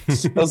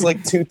 It was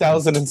like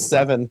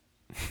 2007.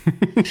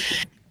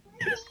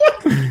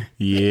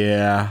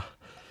 Yeah.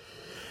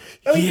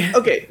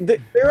 Okay,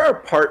 there are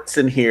parts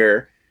in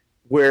here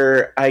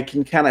where I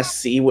can kind of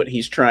see what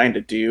he's trying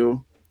to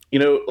do.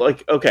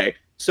 Okay,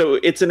 so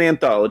it's an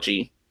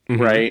anthology,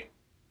 right?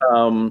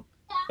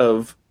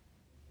 Of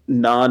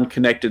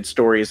non-connected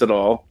stories at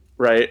all,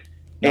 right?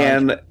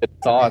 And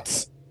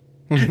thoughts.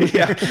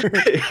 Yeah.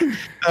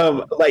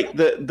 Like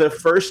the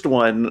first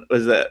one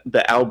was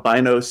the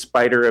albino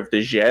spider of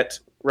Djet,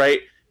 right?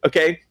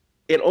 Okay.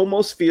 It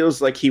almost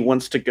feels like he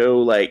wants to go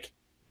like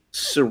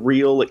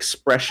surreal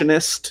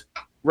expressionist,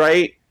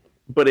 right?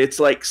 But it's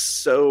like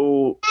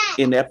so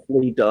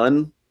ineptly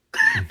done.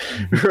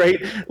 Right?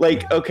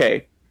 Like,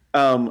 okay.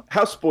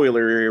 How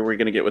spoilery are we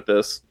gonna get with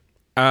this?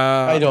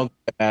 I don't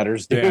think it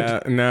matters, dude.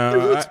 Yeah,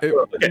 no.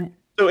 Okay.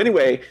 So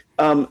anyway,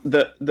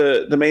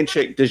 the main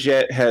chick,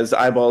 Djet, has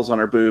eyeballs on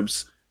her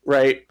boobs,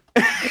 right?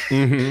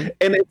 Mm-hmm.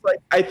 And it's like,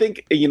 I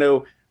think, you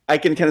know, I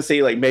can kind of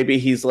say like maybe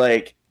he's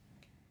like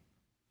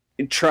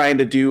trying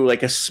to do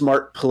like a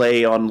smart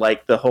play on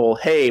like the whole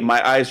hey,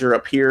 my eyes are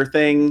up here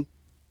thing,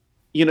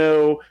 you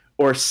know,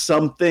 or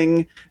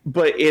something,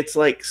 but it's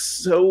like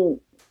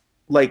so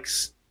like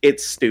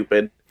it's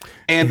stupid.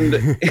 And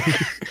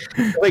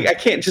like I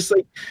can't just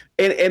like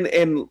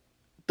and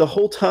the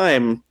whole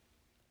time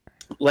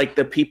like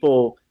the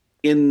people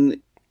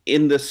in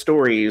the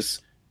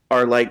stories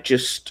are like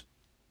just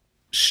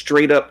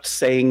straight up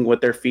saying what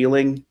they're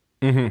feeling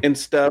and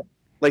stuff.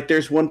 Like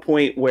there's one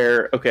point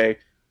where, okay,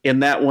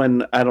 in that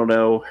one, I don't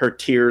know, her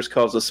tears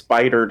cause a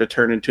spider to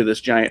turn into this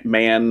giant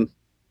man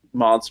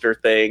monster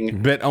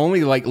thing. That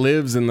only like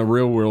lives in the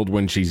real world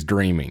when she's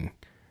dreaming.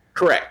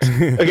 Correct.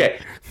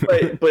 Okay.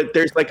 but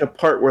there's like a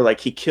part where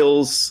like he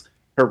kills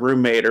her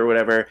roommate or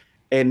whatever,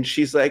 and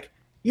she's like,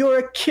 "You're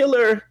a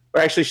killer."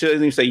 Or actually, she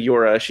doesn't even say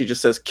 "you're a," she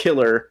just says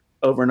 "killer"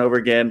 over and over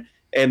again.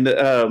 And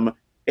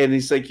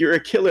he's like, "You're a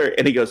killer,"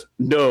 and he goes,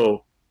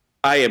 "No,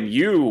 I am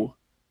you."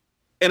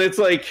 And it's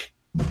like,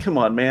 come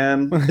on,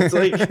 man. It's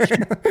like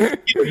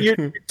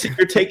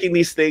you're taking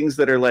these things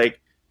that are like,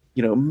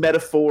 you know,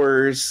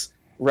 metaphors,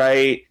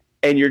 right?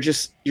 And you're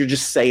just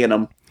saying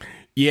them.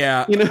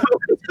 Yeah. You know,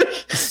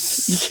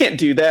 you can't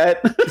do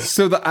that.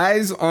 So the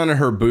eyes on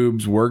her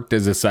boobs worked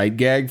as a sight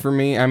gag for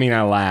me. I mean,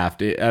 I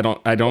laughed. I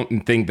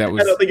don't think that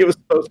was. I don't think it was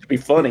supposed to be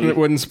funny. It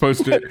wasn't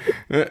supposed to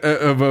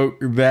evoke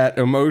that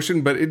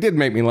emotion, but it did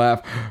make me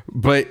laugh.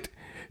 But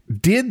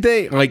did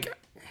they like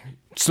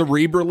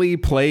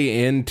cerebrally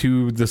play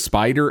into the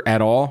spider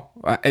at all?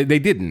 They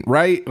didn't,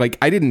 right? Like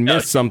I didn't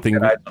miss something.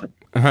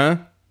 Huh?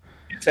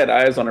 It had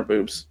eyes on her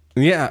boobs.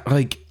 Yeah,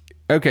 like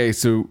okay,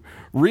 so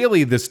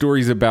really the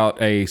story's about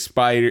a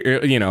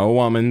spider, you know, a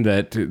woman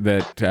that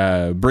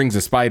brings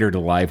a spider to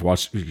life while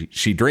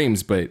she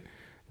dreams, but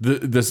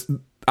the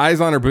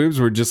eyes on her boobs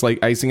were just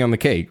like icing on the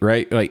cake,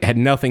 right? Like had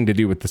nothing to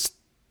do with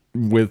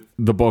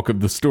the bulk of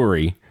the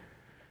story.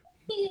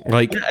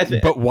 Like,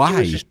 but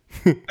why?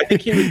 I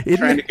think he was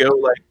trying to go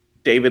like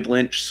David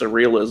Lynch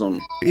surrealism.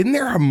 Isn't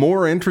there a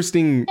more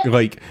interesting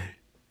like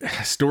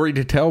story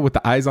to tell with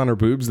the eyes on her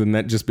boobs than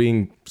that just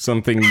being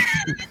something?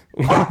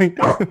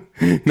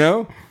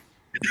 No.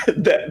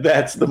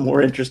 That's the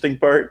more interesting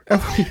part.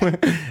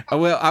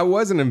 Well, I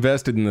wasn't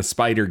invested in the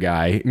spider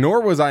guy,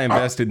 nor was I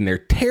invested in their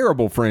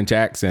terrible French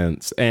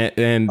accents.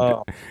 And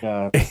Oh,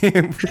 God.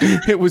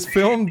 it was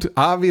filmed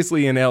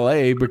obviously in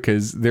LA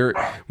because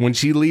when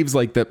she leaves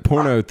like that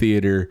porno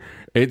theater,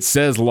 it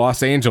says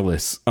Los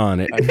Angeles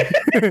on it.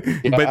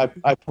 Yeah, But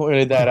I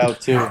pointed that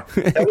out too.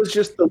 That was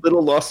just the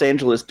little Los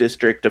Angeles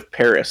district of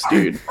Paris,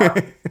 dude.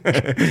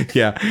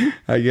 yeah,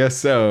 I guess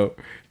so.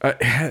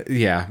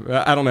 Yeah,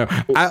 I don't know.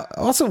 I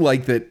also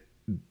like that,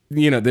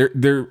 you know,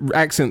 their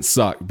accents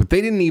suck, but they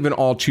didn't even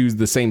all choose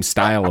the same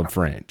style of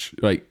French.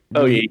 Like,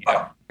 Oh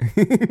yeah.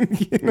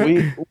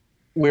 we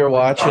were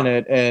watching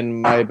it,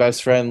 and my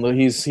best friend,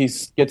 he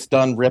gets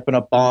done ripping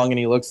a bong, and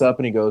he looks up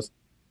and he goes,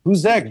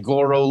 "Who's that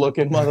Goro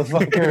looking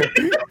motherfucker?"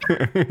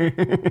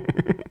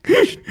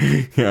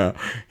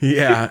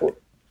 yeah.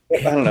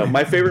 I don't know.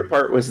 My favorite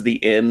part was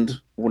the end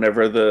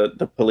whenever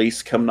the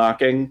police come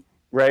knocking,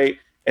 right?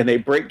 And they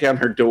break down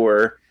her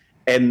door,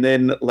 and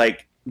then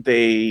like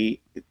they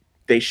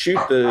shoot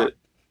the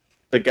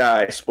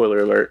guy, spoiler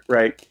alert,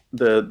 right?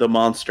 The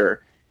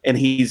monster, and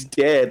he's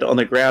dead on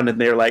the ground,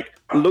 and they're like,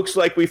 "Looks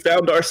like we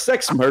found our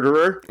sex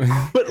murderer."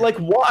 But like,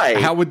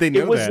 why? How would they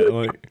know that?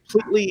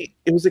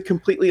 It was a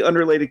completely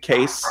unrelated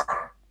case,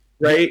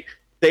 right?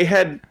 They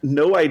had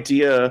no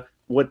idea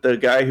what the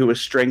guy who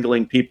was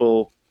strangling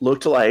people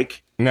looked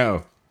like.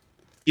 No.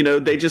 You know,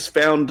 they just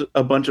found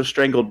a bunch of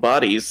strangled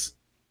bodies,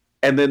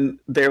 and then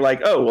they're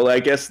like, "Oh, well, I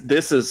guess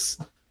this is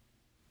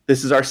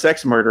our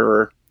sex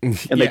murderer,"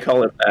 and they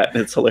call it that,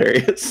 and it's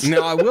hilarious.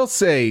 Now, I will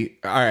say,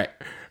 all right,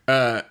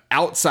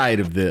 outside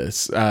of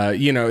this,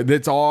 you know,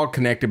 that's all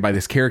connected by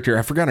this character.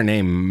 I forgot her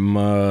name.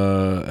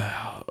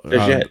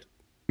 Djet.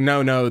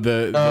 No,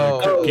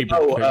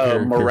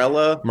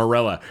 Morella.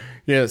 Morella.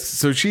 Yes,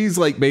 so she's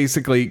like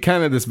basically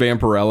kind of this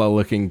Vampirella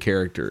looking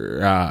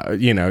character,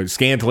 you know,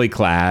 scantily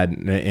clad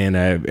in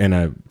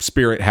a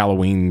spirit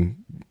Halloween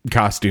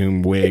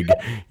costume wig,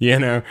 you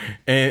know,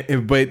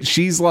 but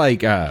she's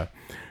like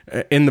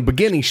in the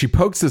beginning she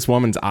pokes this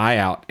woman's eye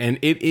out, and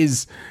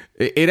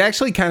it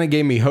actually kind of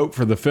gave me hope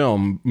for the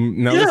film.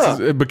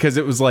 Because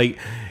it was like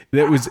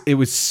it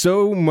was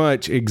so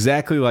much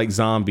exactly like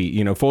Zombie,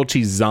 you know,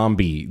 Fulci's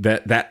Zombie,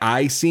 that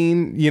eye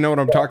scene, you know what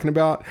I'm talking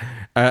about?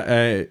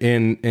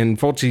 in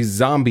Fulci's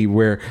Zombie,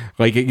 where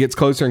like it gets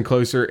closer and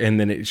closer, and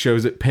then it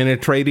shows it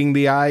penetrating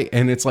the eye,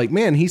 and it's like,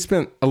 man, he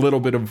spent a little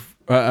bit of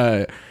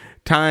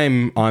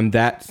time on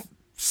that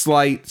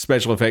slight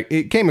special effect.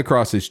 It came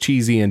across as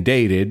cheesy and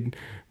dated,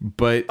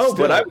 but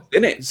but I was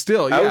in it.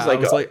 Still, yeah, I was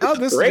like, oh,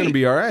 this is going to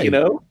be all right,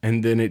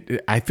 And then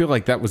I feel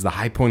like that was the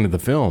high point of the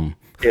film.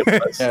 It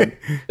was. And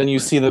then you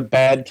see the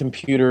bad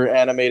computer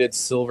animated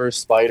silver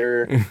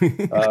spider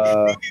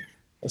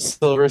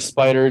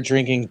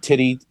drinking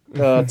titty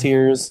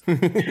tears.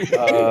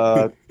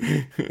 Then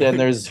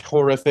there's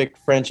horrific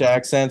French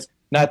accents.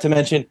 Not to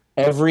mention,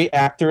 every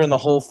actor in the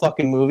whole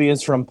fucking movie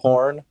is from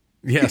porn.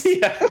 Yes.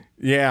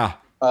 Yeah.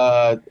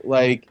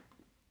 Like,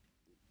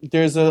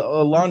 there's a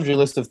laundry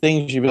list of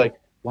things you'd be like,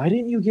 why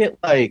didn't you get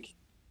like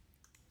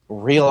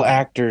real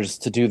actors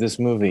to do this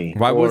movie?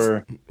 Why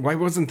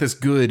wasn't this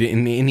good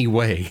in any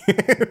way?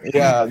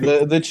 Yeah,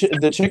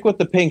 the chick with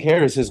the pink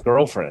hair is his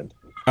girlfriend.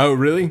 Oh,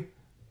 really?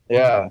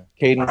 Yeah,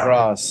 Caden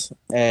Cross,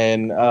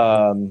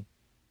 and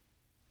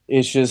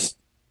it's just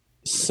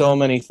so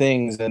many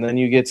things. And then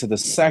you get to the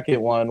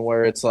second one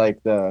where it's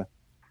like the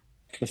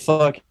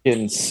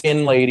fucking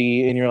skin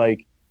lady, and you're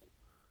like,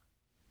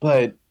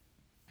 but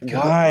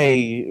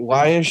why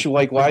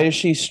is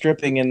she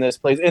stripping in this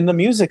place? And the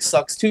music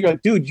sucks too. You're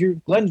like, dude, you're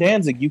Glenn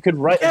Danzig. You could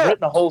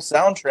written a whole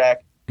soundtrack,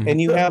 and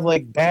you have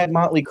like bad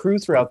Motley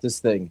Crue throughout this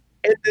thing.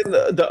 And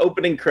then the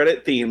opening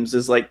credit themes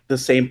is like the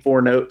same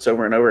 4 notes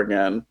over and over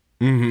again.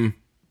 Mm-hmm.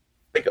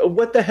 Like,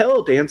 what the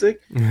hell, Danzig?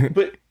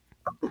 But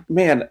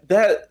man,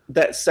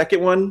 that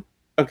second one,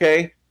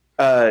 okay,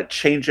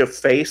 Change of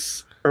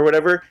Face or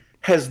whatever,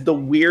 has the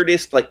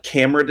weirdest like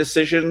camera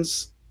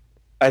decisions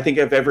I think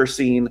I've ever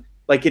seen.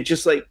 Like, it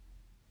just like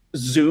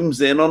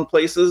zooms in on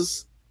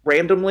places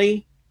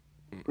randomly,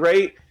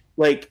 right?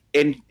 Like,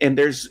 and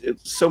there's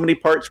so many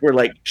parts where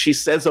like she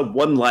says a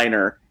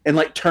one-liner and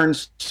like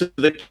turns to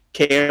the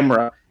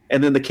camera,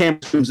 and then the camera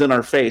zooms in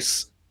our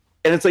face,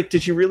 and it's like,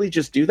 did you really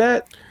just do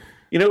that?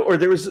 Or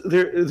there's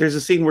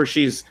a scene where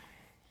she's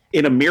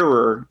in a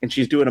mirror and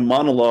she's doing a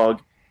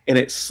monologue, and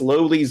it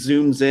slowly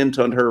zooms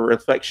into her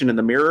reflection in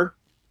the mirror,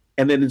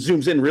 and then it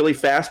zooms in really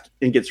fast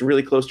and gets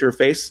really close to her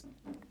face,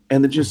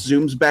 and then just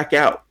zooms back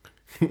out.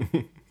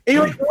 And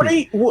you're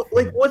like,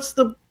 what's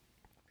the...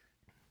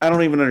 I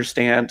don't even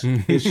understand.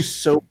 It's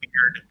just so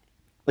weird.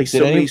 Like,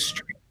 many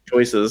strange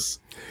choices.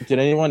 Did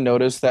anyone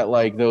notice that,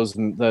 like,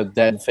 the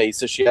dead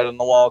faces she had on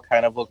the wall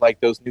kind of look like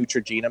those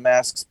Neutrogena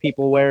masks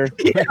people wear?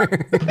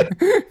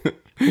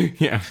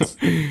 Yeah.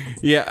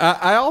 Yeah,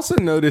 I also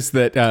noticed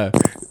that...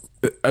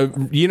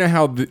 you know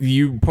how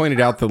you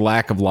pointed out the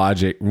lack of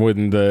logic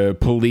when the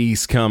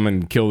police come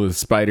and kill the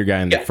spider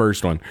guy in the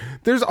first one.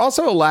 There's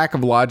also a lack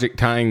of logic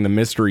tying the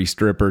mystery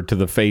stripper to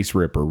the face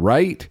ripper,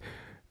 right?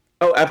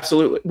 Oh,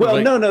 absolutely. Well,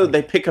 like, no,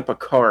 they pick up a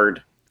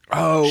card.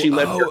 She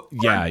left her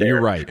yeah, there.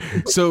 You're right.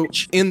 So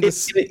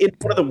it's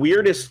one of the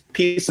weirdest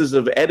pieces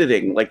of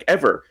editing like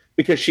ever,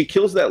 because she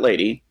kills that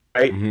lady,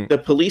 right? Mm-hmm. The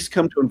police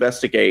come to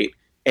investigate,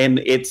 and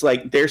it's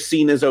like their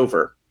scene is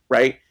over,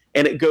 right?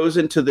 And it goes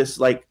into this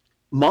like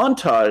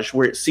montage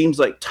where it seems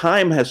like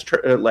time has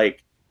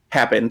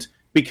happened,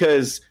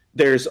 because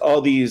there's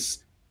all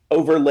these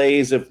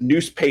overlays of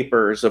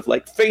newspapers of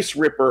like face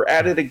ripper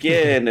at it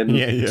again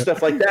and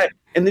stuff like that,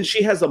 and then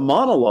she has a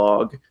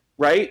monologue,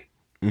 right?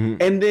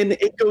 Mm-hmm. And then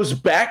it goes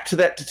back to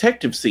that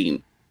detective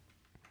scene,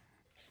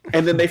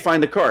 and then they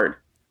find the card.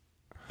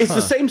 It's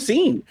the same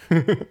scene.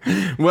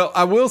 Well,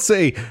 I will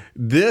say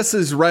this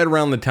is right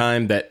around the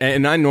time that,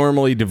 and I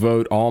normally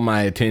devote all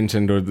my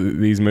attention to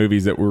these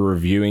movies that we're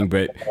reviewing,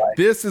 but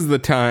this is the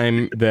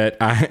time that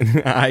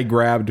I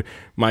grabbed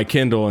my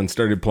Kindle and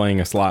started playing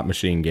a slot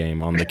machine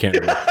game on the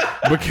Kindle,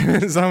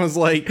 because I was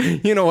like,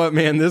 you know what,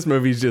 man, this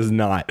movie's just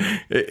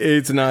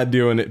it's not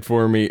doing it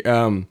for me.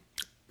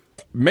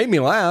 Made me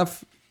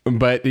laugh.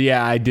 But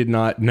yeah, I did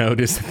not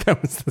notice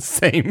that was the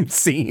same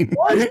scene.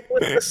 What? It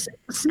was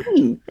the same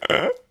scene.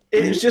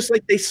 It's just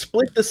like they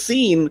split the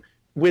scene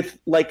with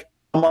like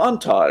a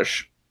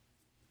montage,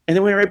 and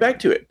then went right back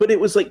to it. But it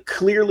was like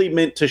clearly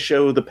meant to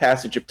show the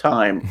passage of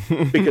time,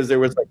 because there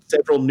was like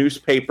several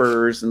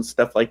newspapers and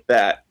stuff like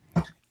that.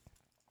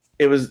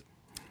 It was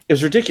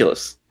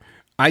ridiculous.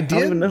 I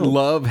did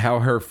love how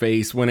her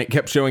face, when it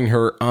kept showing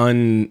her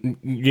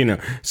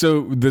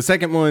so the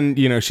second one,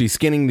 she's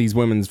skinning these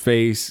women's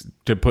face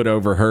to put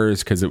over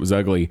hers because it was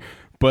ugly,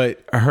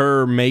 but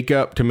her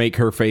makeup to make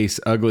her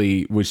face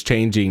ugly was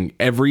changing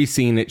every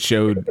scene it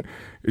showed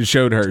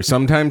her.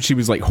 Sometimes she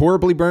was like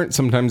horribly burnt.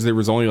 Sometimes there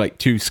was only like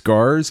 2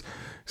 scars.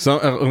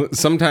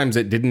 Sometimes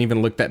it didn't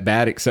even look that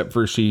bad, except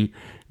for she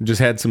just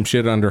had some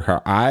shit under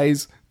her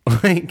eyes.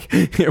 Like,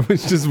 it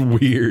was just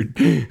weird.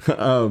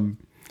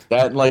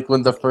 That, like,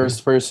 when the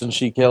first person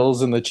she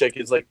kills and the chick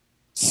is, like,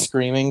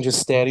 screaming, just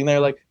standing there,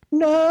 like,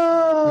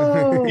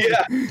 no!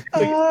 Yeah.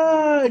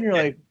 And you're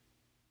like,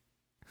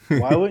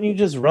 why wouldn't you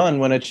just run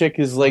when a chick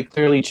is, like,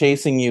 clearly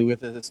chasing you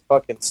with this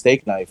fucking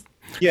steak knife?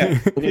 Yeah.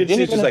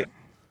 She's just like,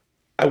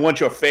 I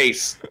want your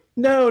face.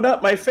 No,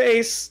 not my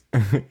face.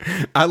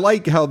 I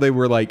like how they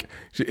were like,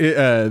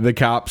 the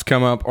cops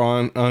come up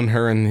on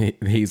her and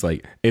he's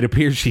like, it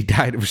appears she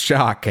died of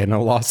shock and a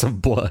loss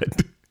of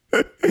blood.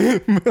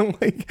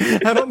 Like,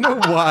 I don't know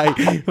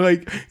why,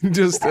 like,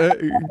 just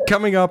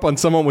coming up on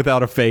someone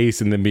without a face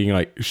and then being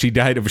like, she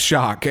died of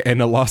shock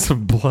and a loss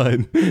of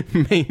blood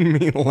made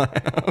me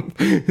laugh.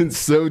 It's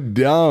so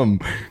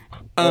dumb.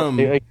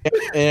 And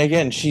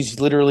again, she's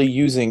literally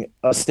using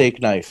a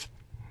steak knife.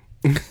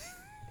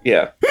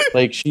 Yeah,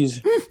 like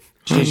she's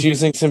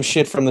using some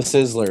shit from the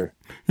Sizzler.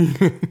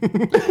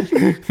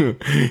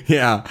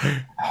 Yeah,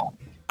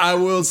 I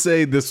will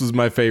say this was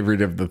my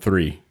favorite of the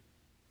three.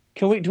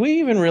 Do we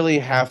even really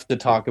have to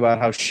talk about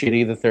how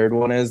shitty the third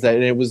one is? That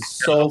it was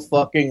so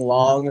fucking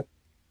long.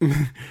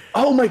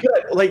 Oh my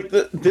god! Like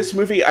this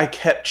movie, I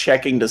kept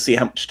checking to see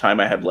how much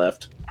time I had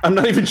left. I'm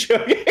not even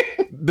joking.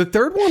 The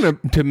third one,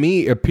 to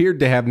me, appeared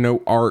to have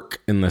no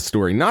arc in the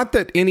story. Not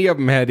that any of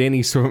them had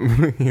any sort,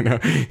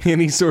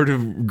 any sort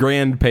of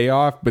grand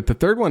payoff, but the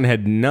third one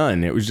had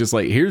none. It was just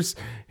like, here's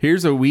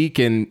a week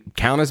in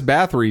Countess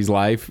Bathory's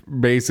life,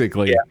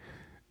 basically. Yeah.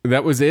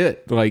 That was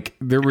it. Like,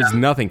 there was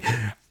nothing.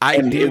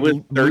 It was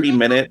 30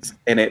 minutes,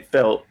 and it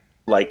felt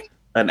like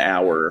an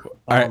hour.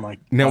 Oh my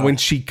God. Now, when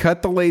she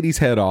cut the lady's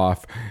head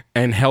off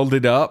and held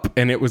it up,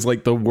 and it was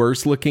like the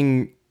worst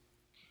looking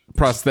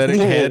prosthetic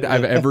head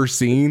I've ever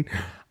seen,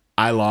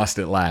 I lost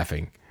it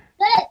laughing.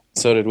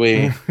 So did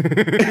we.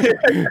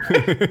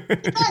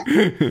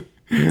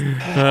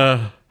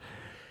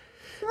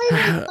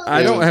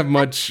 I don't have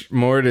much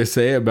more to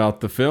say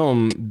about the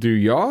film. Do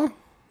y'all?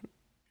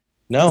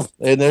 No,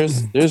 and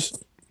there's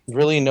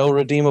really no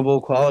redeemable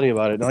quality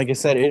about it. And like I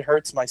said, it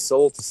hurts my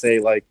soul to say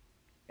like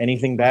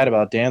anything bad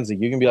about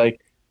Danzig. You can be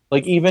like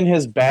even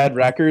his bad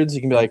records,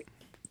 you can be like,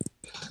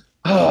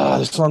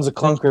 this one's a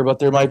clunker, but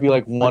there might be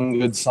like one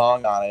good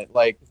song on it.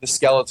 Like the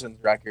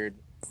Skeletons record,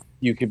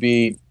 you could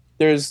be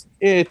there's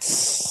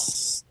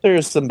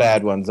some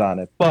bad ones on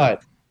it,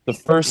 but the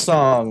first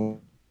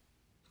song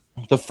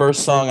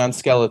on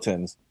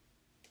Skeletons,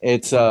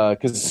 it's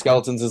because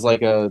Skeletons is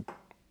like a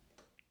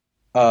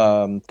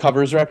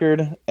covers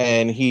record,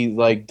 and he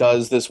like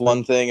does this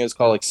one thing. It's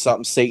called like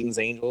something Satan's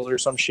Angels or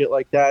some shit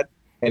like that,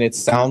 and it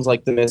sounds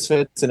like the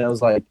Misfits. And it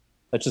was like,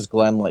 that's just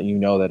Glenn letting you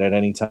know that at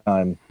any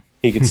time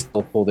he could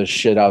still pull this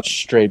shit out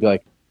straight. Be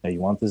like, hey, you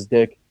want this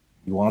dick?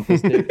 You want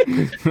this dick?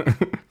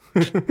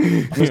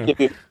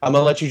 I'm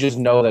gonna let you just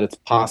know that it's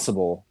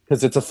possible,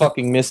 because it's a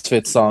fucking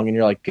Misfits song, and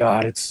you're like,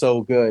 God, it's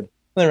so good.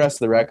 And the rest of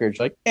the record's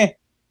like,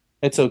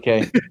 it's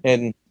okay.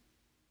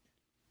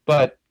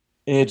 But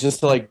it just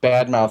to like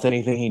badmouth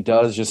anything he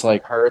does just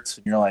like hurts,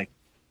 and you're like,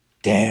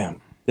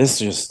 damn,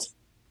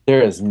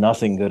 there is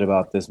nothing good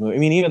about this movie. I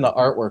mean, even the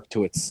artwork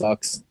to it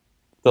sucks.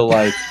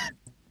 The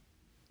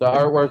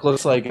artwork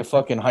looks like a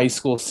fucking high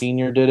school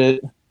senior did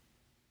it,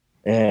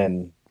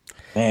 and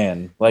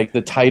man, like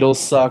the titles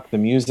suck, the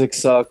music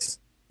sucks.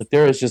 Like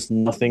there is just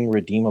nothing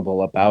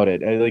redeemable about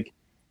it.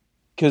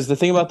 Because the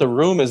thing about The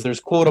Room is there's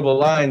quotable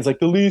lines like,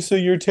 Lisa,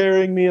 you're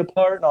tearing me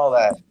apart and all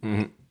that.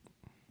 Mm-hmm.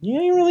 You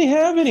didn't really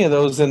have any of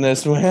those in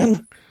this,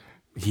 man.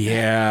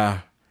 Yeah.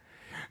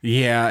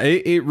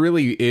 It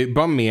really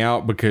bummed me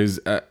out, because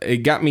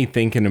it got me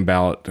thinking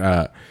about,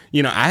 I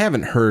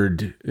haven't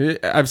heard,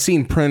 I've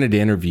seen printed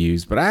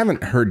interviews, but I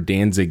haven't heard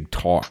Danzig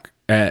talk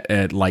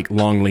at like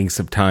long lengths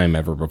of time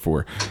ever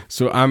before.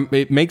 So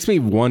it makes me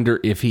wonder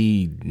if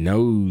he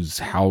knows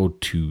how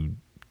to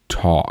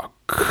talk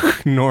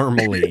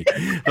normally,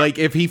 like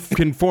if he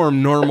can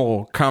form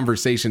normal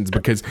conversations,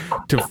 because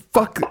to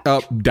fuck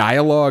up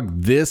dialogue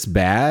this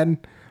bad,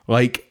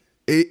 like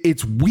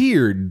it's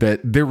weird that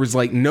there was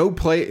like no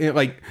play,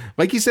 like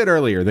you said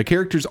earlier, the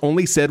characters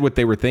only said what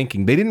they were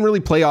thinking. They didn't really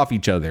play off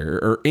each other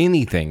or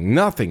anything.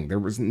 Nothing. There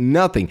was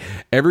nothing.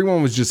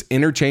 Everyone was just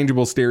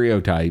interchangeable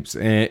stereotypes,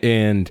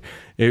 and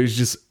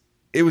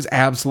it was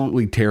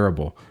absolutely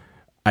terrible.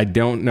 I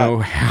don't know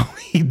how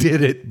he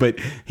did it, but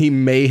he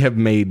may have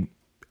made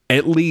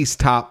at least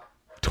top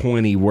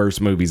 20 worst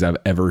movies I've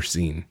ever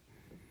seen.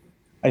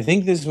 I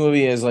think this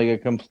movie is like a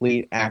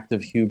complete act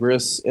of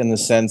hubris, in the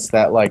sense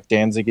that like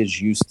Danzig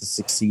is used to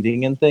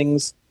succeeding in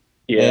things.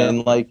 Yeah.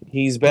 And like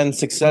he's been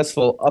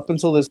successful up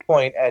until this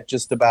point at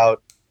just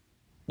about,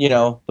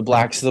 the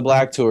Blacks of the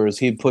Black tours.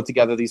 He put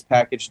together these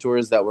package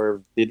tours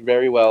that did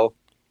very well.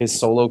 His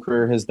solo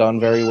career has done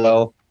very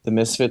well. The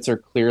Misfits are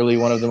clearly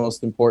one of the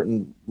most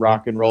important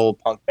rock and roll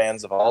punk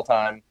bands of all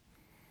time.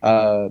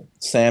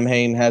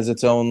 Samhain has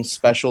its own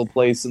special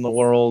place in the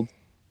world,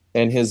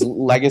 and his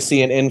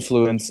legacy and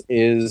influence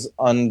is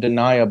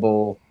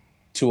undeniable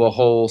to a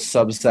whole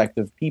subsect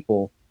of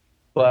people.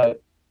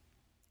 But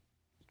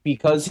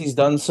because he's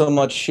done so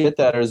much shit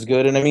that is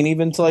good, and I mean,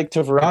 even to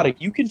Tavarotic,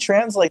 you can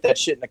translate that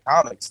shit into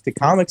comics. To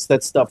comics,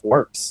 that stuff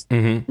works.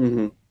 Mm-hmm.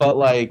 Mm-hmm. But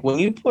like when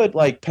you put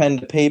like pen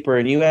to paper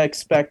and you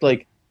expect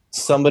like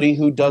somebody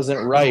who doesn't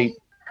write,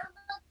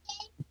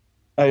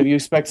 you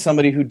expect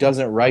somebody who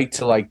doesn't write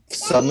to like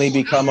suddenly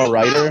become a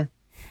writer.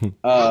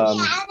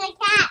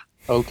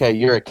 Okay,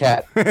 you're a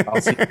cat. I'll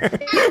see.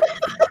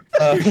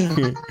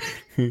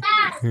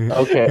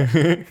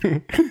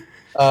 Okay.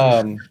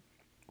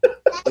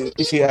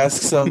 If you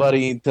ask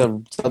somebody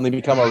to suddenly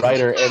become a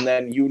writer, and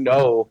then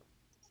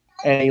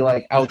any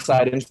like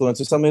outside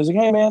influence or somebody who's like,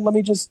 hey man, let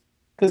me just,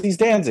 because he's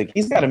Danzig,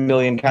 he's got a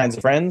million kinds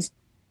of friends.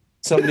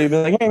 Somebody would be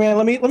like, hey man,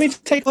 let me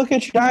take a look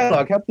at your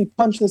dialogue, help me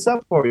punch this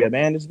up for you,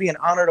 man. It'd be an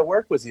honor to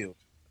work with you.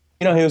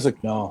 He was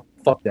like, no,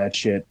 fuck that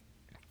shit.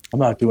 I'm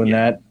not doing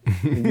that.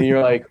 And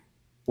you're like,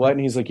 what?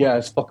 And he's like, yeah,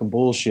 it's fucking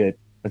bullshit.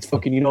 It's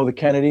fucking, the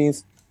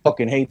Kennedys?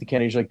 Fucking hate the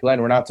Kennedys. You're like,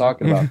 Glenn, we're not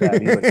talking about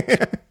that. He's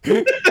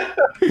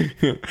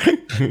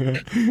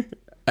like,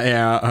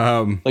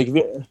 yeah. Like,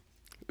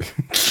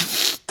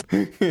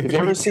 if you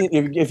ever seen,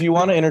 if you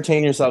want to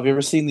entertain yourself, have you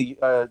ever seen the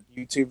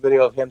YouTube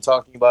video of him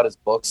talking about his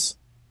books?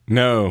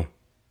 No.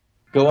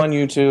 Go on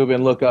YouTube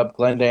and look up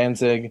Glenn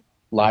Danzig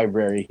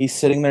library. He's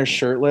sitting there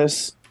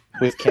shirtless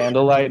with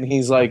candlelight, and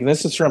he's like, and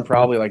this is from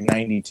probably like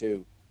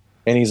 92.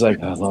 And he's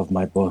like, I love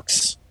my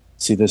books.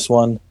 See this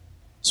one?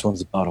 This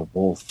one's about a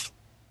wolf.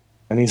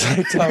 And he's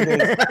like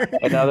talking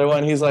another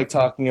one. He's like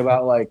talking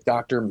about like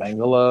Dr.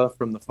 Mengele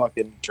from the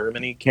fucking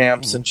Germany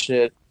camps and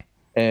shit.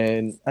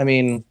 And I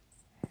mean,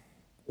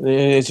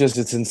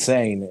 it's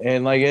insane.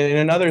 And like, and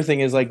another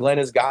thing is like Glenn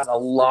has gotten a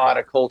lot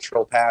of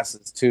cultural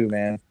passes too,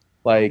 man.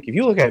 Like if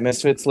you look at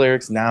Misfits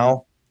lyrics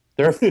now,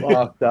 they're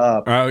fucked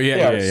up. Oh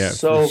yeah, yeah.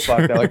 So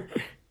fucked up, like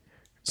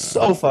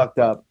so fucked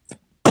up.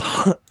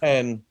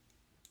 And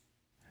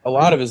a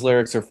lot of his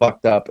lyrics are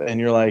fucked up, and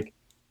you're like,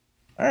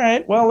 all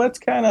right, well, that's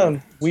kind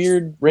of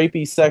weird,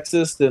 rapey,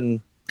 sexist, and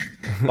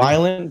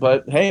violent,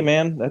 but hey,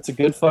 man, that's a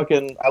good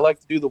fucking, I like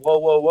to do the whoa,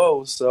 whoa,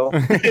 whoa, so.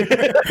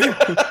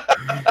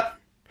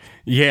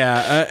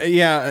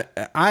 Yeah,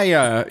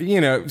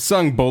 I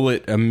sung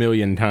Bullet a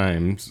million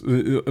times,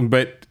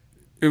 but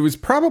it was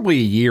probably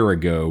a year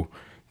ago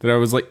that I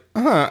was like,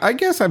 I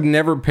guess I've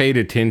never paid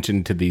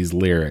attention to these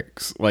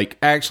lyrics, like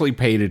actually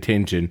paid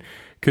attention.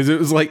 Because it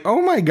was like,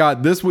 oh my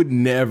God, this would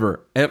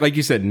never, like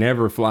you said,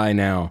 never fly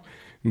now.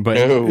 But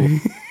no.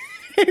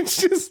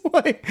 It's just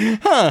like,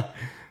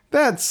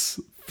 that's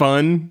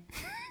fun.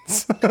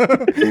 So,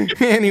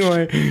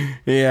 anyway,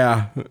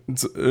 yeah.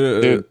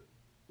 Dude,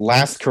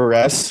 Last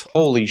Caress,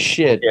 holy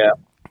shit. Yeah.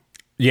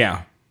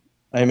 Yeah.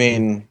 I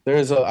mean,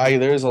 there's a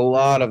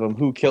lot of them.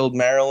 Who Killed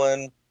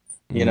Marilyn?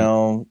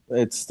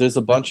 There's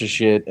a bunch of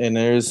shit. And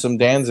there's some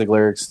Danzig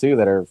lyrics too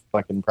that are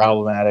fucking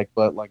problematic.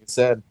 But like I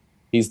said,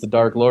 he's the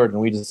Dark Lord, and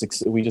we just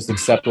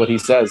accept what he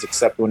says,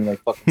 except when they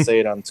fucking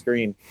say it on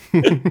screen.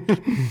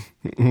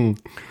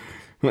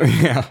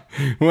 Yeah.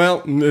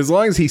 Well, as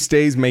long as he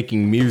stays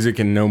making music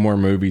and no more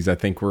movies, I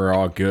think we're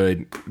all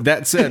good.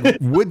 That said,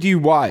 would you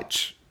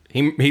watch?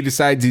 He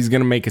decides he's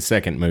going to make a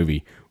second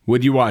movie.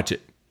 Would you watch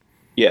it?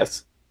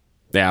 Yes.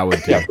 Yeah, I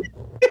would too.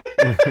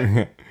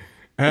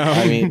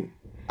 I mean,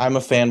 I'm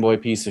a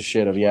fanboy piece of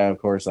shit of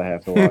course I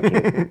have to watch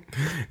it.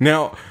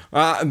 Now,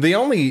 the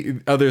only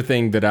other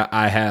thing that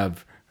I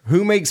have,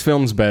 who makes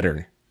films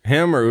better,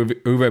 him or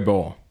Uwe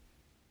Boll?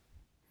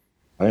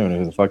 I don't even know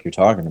who the fuck you're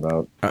talking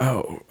about.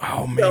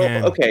 Oh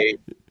man. So, okay.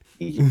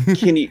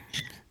 Can you?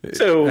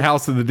 So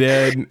House of the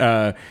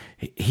Dead.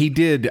 He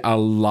did a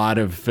lot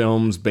of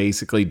films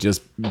basically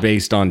just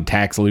based on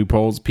tax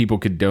loopholes. People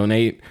could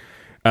donate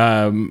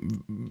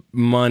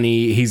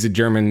money. He's a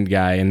German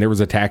guy, and there was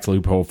a tax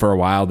loophole for a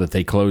while that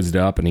they closed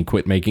up, and he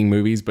quit making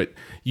movies. But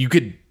you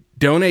could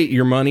donate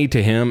your money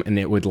to him, and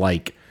it would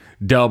like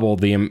double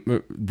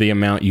the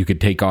amount you could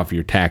take off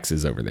your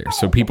taxes over there.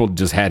 So people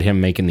just had him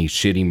making these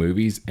shitty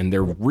movies, and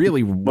they're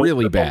really,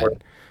 really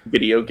bad.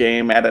 Video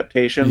game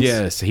adaptations.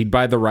 Yes, he'd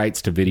buy the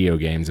rights to video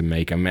games and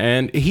make them.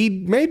 And he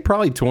made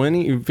probably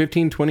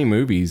 20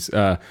 movies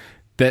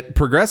that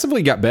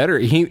progressively got better.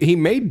 He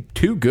made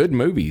 2 good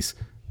movies.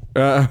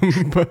 But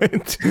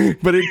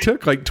it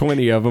took like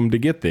 20 of them to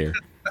get there.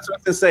 That's what I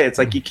was going to say. It's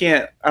like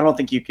I don't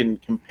think you can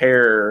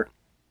compare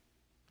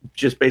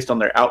just based on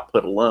their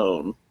output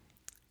alone.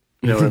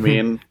 You know what I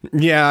mean?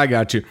 Yeah, I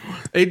got you.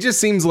 It just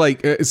seems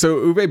like,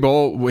 so Uwe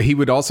Boll, he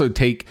would also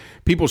take,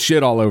 people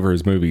shit all over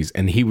his movies,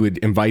 and he would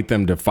invite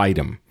them to fight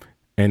him.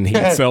 And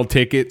he'd sell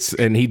tickets,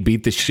 and he'd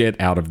beat the shit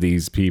out of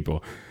these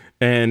people.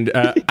 And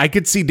I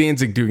could see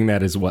Danzig doing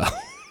that as well.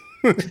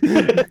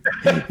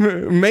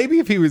 Maybe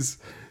if he was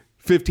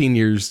 15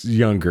 years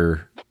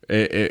younger,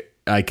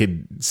 I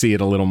could see it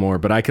a little more,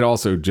 but I could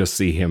also just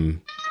see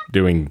him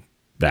doing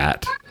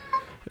that.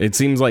 It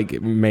seems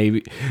like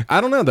maybe, I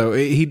don't know though.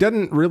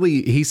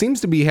 He seems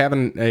to be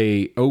having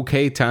a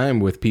okay time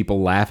with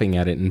people laughing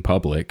at it in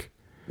public.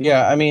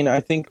 Yeah. I mean,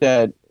 I think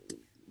that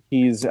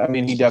he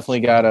definitely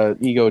got a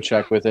ego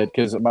check with it,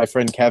 because my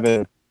friend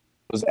Kevin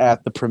was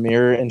at the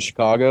premiere in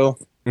Chicago,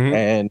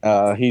 and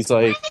he's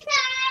like,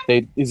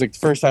 the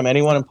first time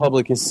anyone in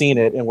public has seen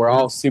it, and we're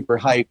all super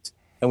hyped,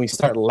 and we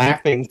start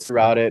laughing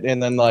throughout it.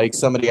 And then like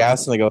somebody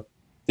asked him, they go,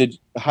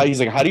 he's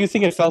like, how do you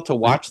think it felt to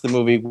watch the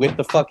movie with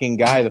the fucking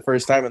guy the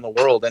first time in the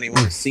world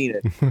anyone has seen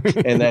it?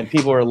 And then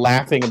people are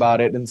laughing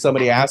about it, and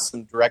somebody asked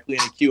him directly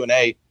in a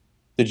Q&A,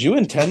 did you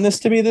intend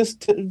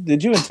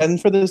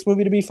for this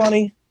movie to be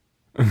funny?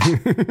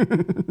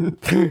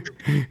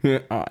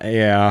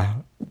 Yeah,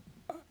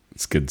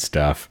 it's good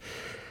stuff.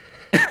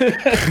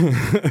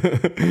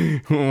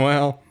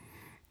 Well,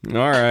 all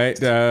right.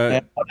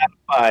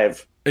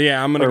 5.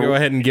 Yeah, I'm gonna go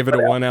ahead and give it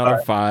a 1 out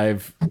of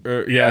 5.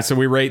 Yeah, so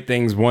we rate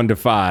things 1 to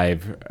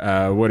 5.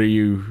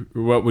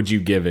 What would you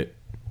give it?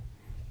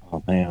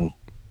 Oh man.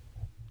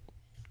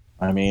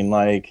 I mean,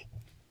 like,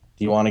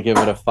 do you want to give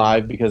it a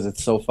 5 because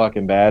it's so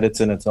fucking bad?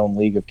 It's in its own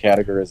league of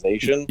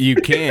categorization. You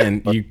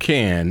can. I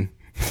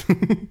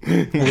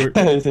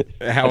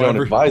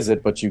don't advise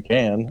it, but you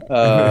can.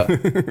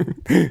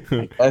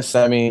 I guess,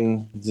 I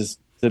mean, just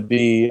to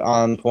be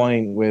on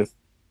point with,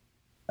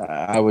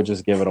 I would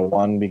just give it a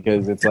 1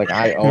 because it's like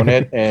I own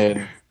it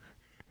and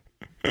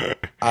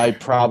I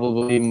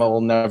probably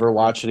will never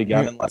watch it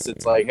again unless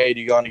it's like, hey,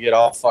 do you want to get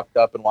all fucked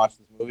up and watch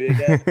this movie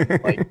again?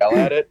 And, like, yell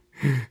at it.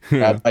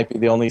 That might be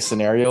the only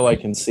scenario I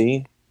can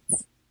see.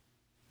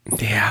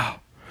 Yeah.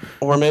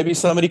 Or maybe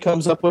somebody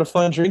comes up with a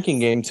fun drinking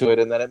game to it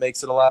and then it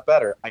makes it a lot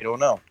better. I don't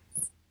know.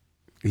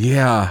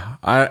 Yeah,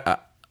 I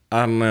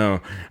don't know.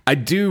 I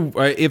do.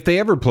 If they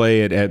ever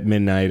play it at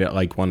midnight at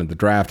like one of the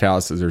draft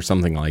houses or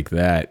something like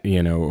that,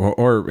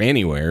 or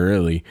anywhere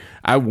really,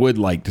 I would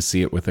like to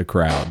see it with a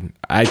crowd.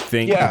 I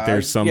think that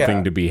there's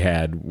something to be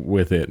had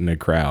with it in a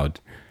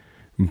crowd.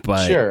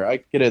 But sure, I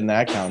get it in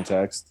that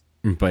context.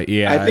 But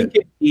yeah, I think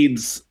it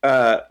needs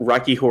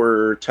Rocky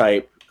Horror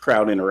type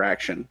crowd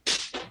interaction.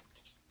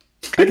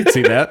 I could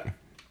see that.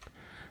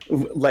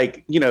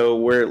 Like,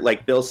 where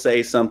like they'll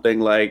say something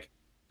like,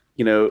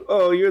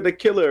 oh, you're the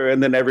killer,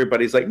 and then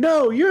everybody's like,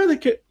 no, you're the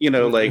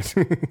killer. Like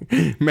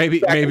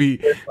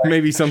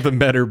maybe something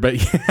better, but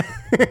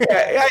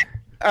yeah,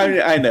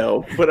 I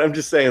know, but I'm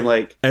just saying,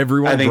 like,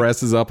 everyone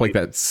dresses up like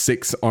that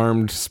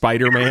 6-armed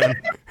Spider-Man.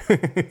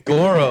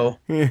 Goro.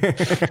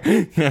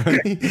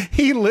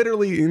 He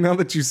literally, now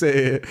that you say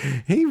it,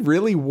 he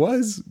really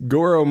was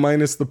Goro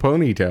minus the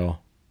ponytail.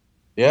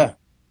 Yeah.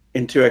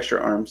 In 2 extra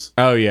arms.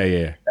 Oh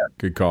yeah.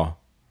 Good call.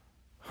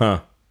 Huh.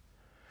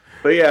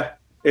 But yeah,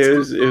 it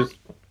was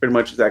pretty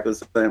much exactly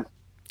the same.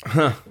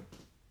 Huh.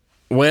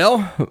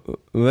 Well,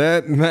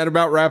 that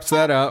about wraps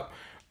that up.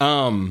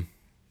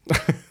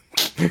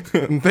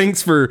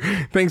 Thanks for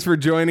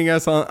joining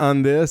us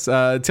on this.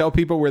 Tell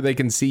people where they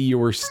can see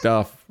your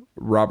stuff,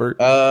 Robert.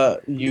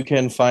 You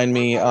can find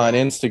me on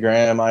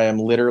Instagram. I am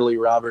literally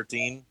Robert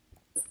Dean.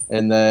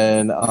 And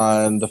then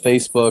on the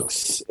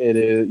Facebooks,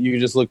 you can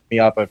just look me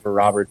up for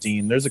Robert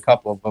Dean. There's a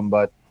couple of them,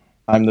 but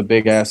I'm the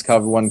big ass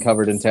one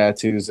covered in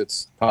tattoos.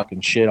 It's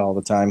talking shit all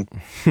the time.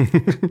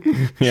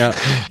 Yeah.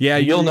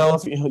 You'll know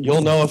if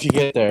you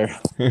get there.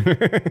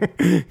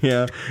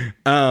 Yeah.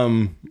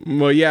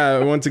 Well, yeah.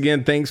 Once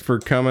again, thanks for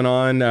coming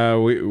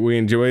on. We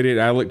enjoyed it.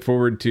 I look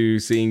forward to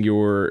seeing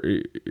your,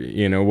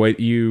 what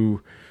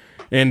you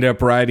end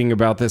up writing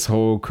about this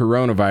whole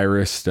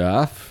coronavirus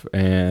stuff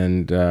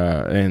and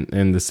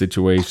the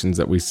situations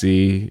that we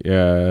see.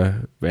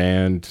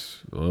 And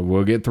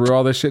we'll get through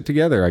all this shit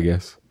together, I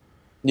guess.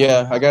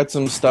 Yeah, I got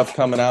some stuff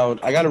coming out.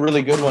 I got a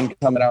really good one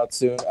coming out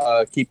soon.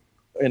 Keep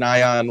an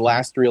eye on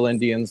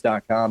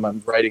lastrealindians.com.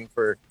 I'm writing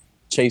for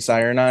Chase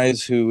Iron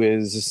Eyes, who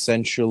is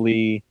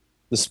essentially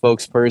the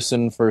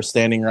spokesperson for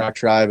Standing Rock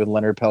Tribe and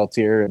Leonard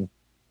Peltier. And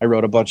I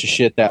wrote a bunch of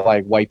shit that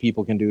like white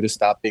people can do to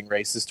stop being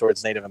racist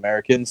towards Native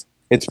Americans.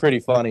 It's pretty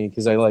funny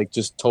because I like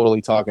just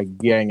totally talk a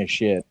gang of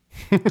shit.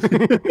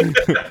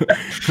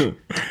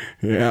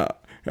 Yeah.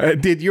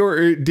 Did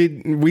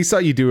we saw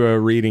you do a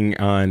reading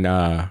on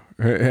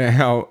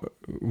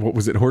what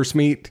was it, horse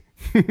meat?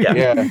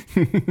 Yeah.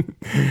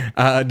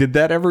 Did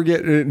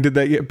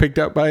that get picked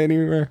up by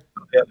anywhere?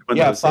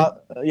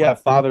 Yeah,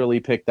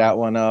 Fatherly picked that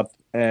one up,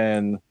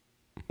 and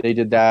they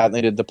did that. They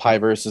did the pie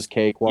versus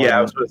cake one. Yeah,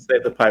 I was going to say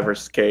the pie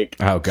versus cake.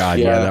 Oh God,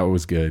 yeah, that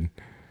was good.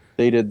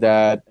 They did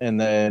that, and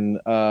then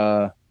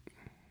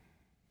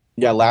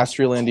Last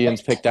Real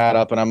Indians picked that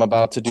up, and I'm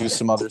about to do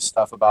some other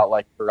stuff about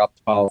like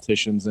corrupt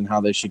politicians and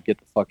how they should get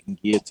the fucking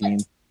guillotine.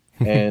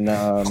 And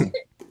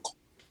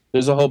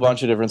there's a whole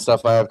bunch of different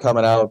stuff I have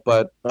coming out,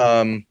 but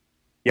the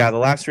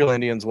Last Real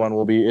Indians one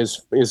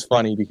is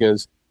funny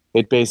because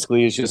it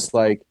basically is just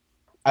like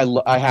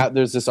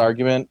there's this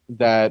argument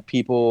that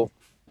people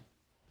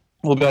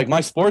will be like,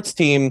 my sports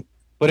team,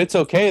 but it's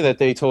okay that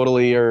they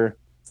totally are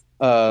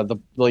the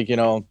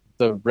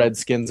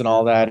Redskins and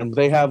all that, and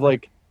they have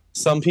like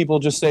some people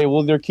just say,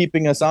 well, they're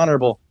keeping us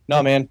honorable.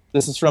 No, man,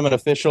 this is from an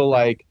official,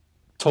 like,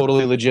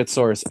 totally legit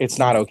source. It's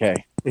not okay.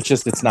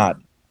 It's not.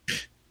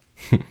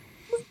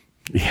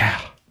 Yeah.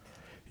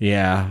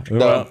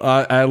 Well,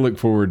 I look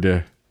forward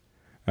to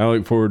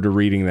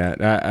reading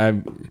that.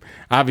 I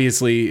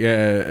obviously,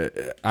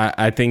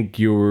 I think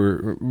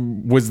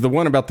was the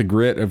one about the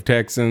grit of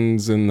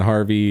Texans and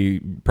Harvey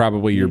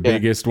probably your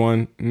biggest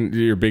one,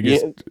 your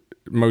biggest,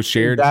 most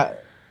shared.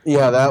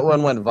 That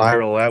one went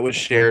viral. That was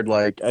shared,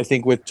 like, I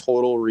think with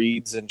total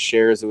reads and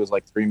shares, it was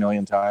like 3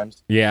 million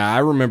times. Yeah, I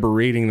remember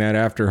reading that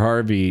after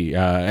Harvey,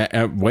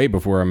 way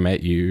before I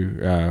met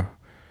you,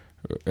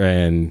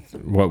 and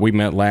we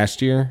met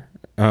last year.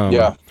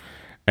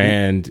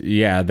 And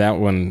that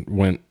one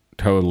went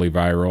totally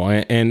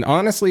viral. And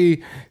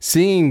honestly,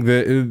 seeing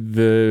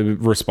the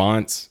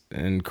response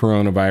in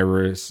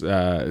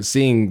coronavirus,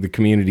 seeing the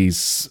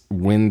communities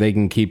when they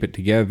can keep it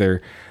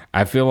together,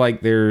 I feel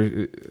like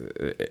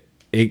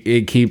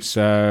it keeps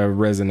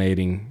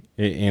resonating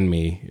in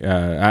me.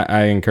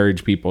 I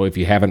encourage people, if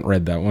you haven't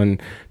read that one,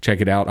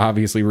 check it out.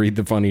 Obviously, read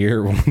the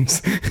funnier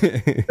ones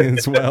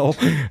as well.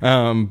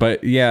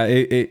 But yeah,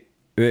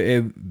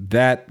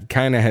 that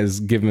kind of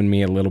has given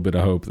me a little bit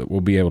of hope that we'll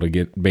be able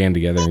to band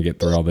together and get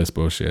through all this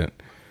bullshit.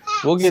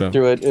 We'll get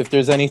through it. If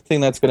there's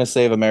anything that's going to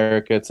save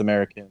America, it's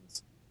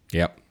Americans.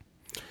 Yep.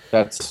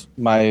 That's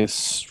my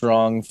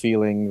strong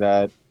feeling,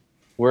 that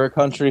we're a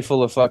country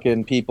full of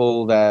fucking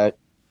people that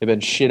have been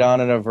shit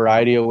on in a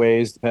variety of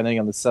ways, depending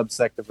on the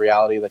subsect of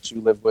reality that you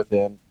live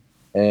within.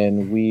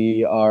 And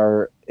we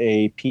are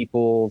a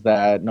people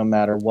that no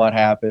matter what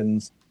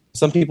happens,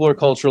 some people are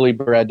culturally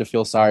bred to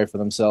feel sorry for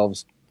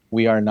themselves.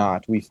 We are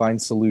not. We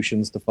find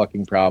solutions to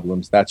fucking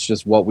problems. That's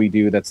just what we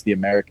do. That's the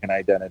American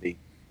identity.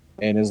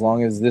 And as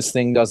long as this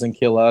thing doesn't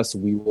kill us,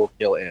 we will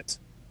kill it.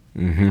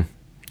 Mm-hmm.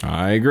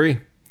 I agree.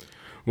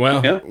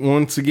 Well,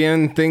 Once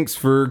again, thanks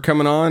for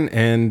coming on.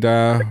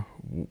 And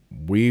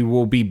we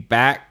will be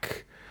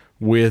back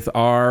with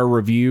our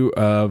review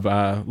of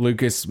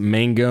Lucas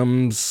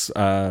Mangum's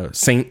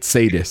Saint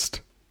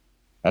Sadist.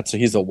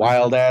 He's a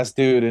wild ass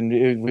dude,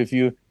 and if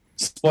you,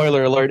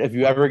 spoiler alert, if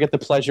you ever get the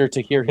pleasure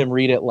to hear him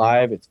read it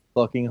live, it's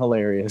fucking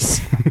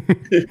hilarious.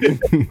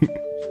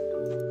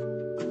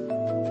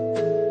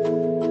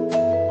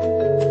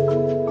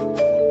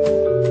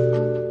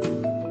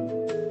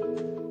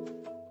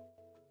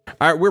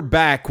 All right, we're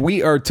back.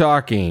 We are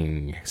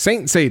talking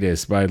Saint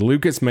Sadist by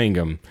Lucas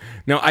Mangum.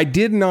 Now, I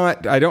don't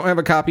have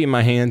a copy in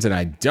my hands, and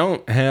I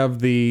don't have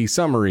the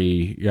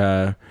summary.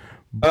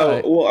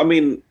 Well, I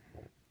mean,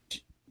 do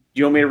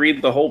you want me to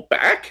read the whole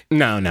back?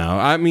 No.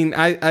 I mean,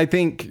 I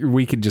think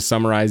we could just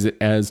summarize it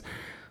as,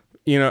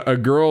 a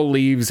girl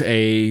leaves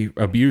a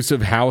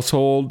abusive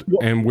household,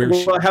 and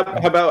how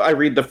about I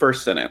read the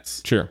first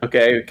sentence? Sure.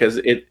 Okay, because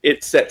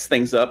it sets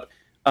things up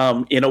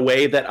in a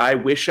way that I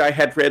wish I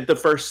had read the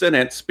first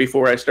sentence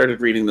before I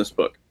started reading this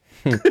book.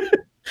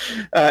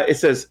 It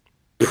says,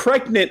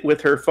 pregnant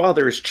with her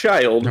father's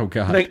child,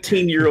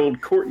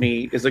 19-year-old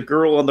Courtney is a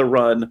girl on the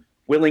run,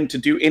 willing to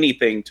do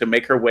anything to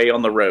make her way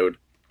on the road.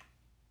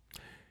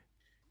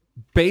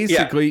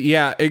 Basically,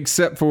 yeah,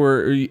 except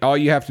for all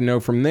you have to know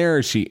from there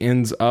is she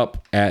ends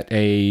up at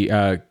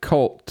a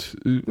cult.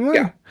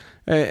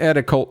 At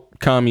a cult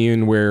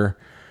commune where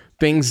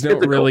things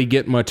don't really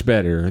get much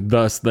better,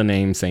 thus the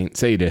name Saint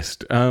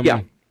Sadist.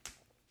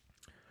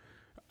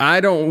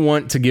 I don't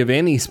want to give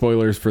any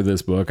spoilers for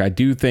this book. I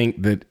do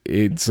think that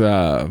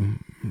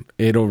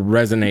it'll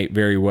resonate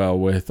very well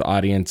with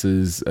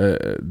audiences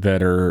that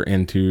are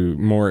into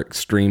more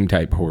extreme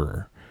type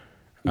horror.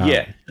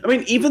 I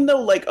mean, even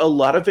though like a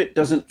lot of it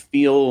doesn't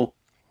feel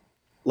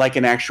like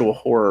an actual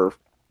horror,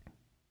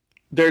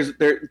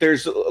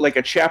 there's like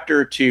a chapter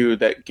or two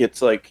that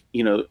gets like,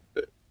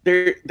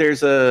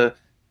 there's a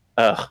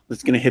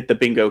that's going to hit the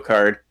bingo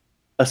card,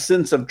 a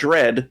sense of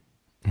dread,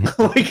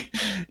 like,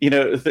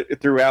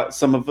 throughout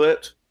some of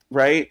it.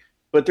 Right.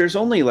 But there's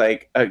only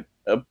like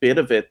a bit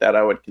of it that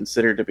I would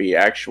consider to be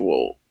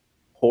actual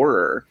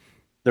horror.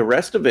 The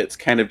rest of it's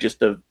kind of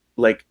just a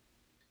like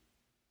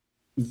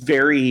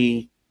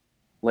very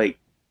like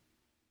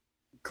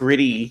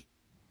gritty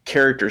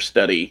character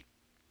study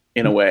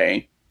in a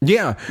way.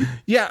 Yeah.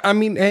 I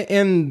mean,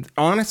 and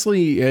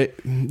honestly,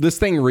 this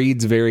thing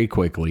reads very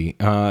quickly.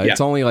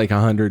 It's only like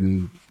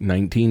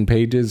 119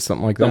 pages,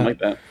 something like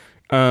that.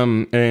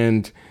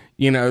 And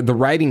the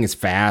writing is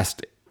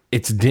fast.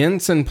 It's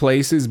dense in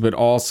places, but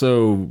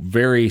also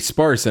very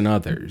sparse in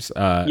others.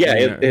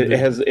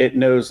 It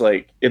knows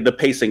like the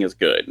pacing is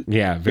good.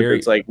 Yeah, very.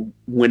 It's like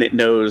when it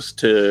knows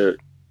to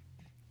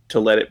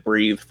let it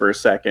breathe for a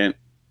second.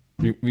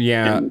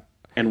 Yeah,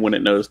 and when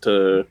it knows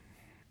to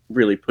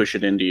really push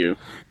it into you.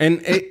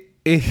 And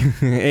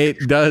it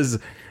does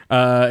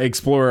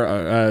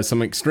explore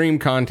some extreme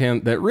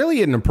content that really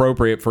isn't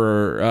appropriate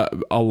for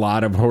a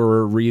lot of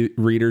horror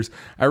readers.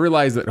 I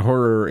realize that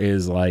horror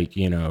is like,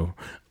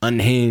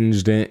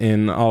 unhinged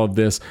in all of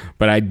this,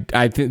 but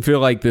I feel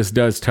like this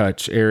does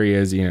touch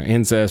areas,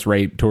 incest,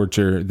 rape,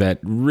 torture, that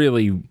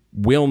really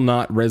will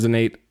not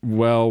resonate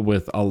well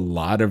with a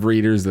lot of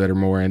readers that are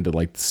more into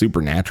like the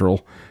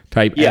supernatural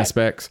type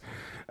aspects.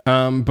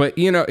 But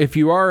if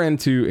you are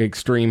into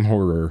extreme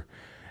horror,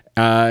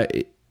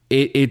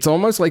 it's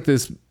almost like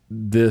this,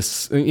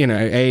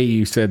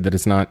 you said that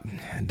it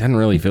doesn't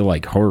really feel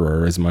like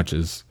horror as much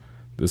as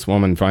this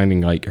woman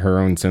finding like her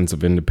own sense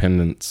of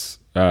independence,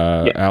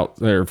 out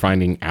there,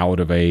 finding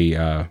out of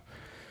a,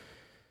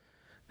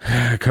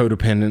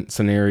 codependent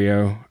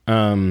scenario.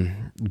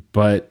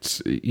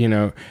 But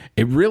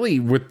it really,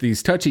 with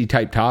these touchy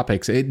type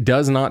topics, it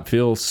does not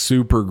feel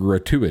super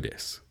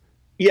gratuitous.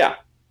 Yeah.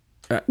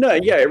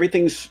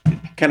 Everything's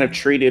kind of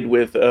treated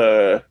with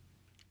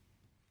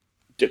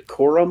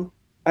decorum,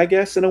 I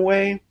guess, in a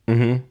way.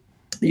 Mm-hmm.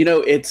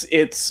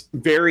 It's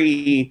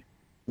very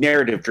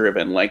narrative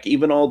driven. Like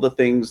even all the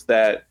things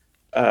that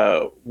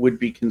would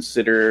be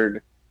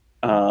considered,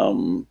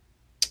 on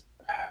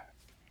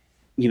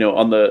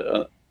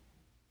the,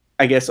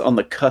 I guess on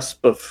the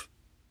cusp of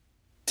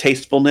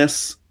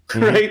tastefulness,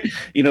 right?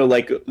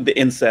 Like the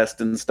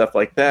incest and stuff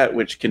like that,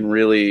 which can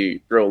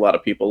really throw a lot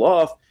of people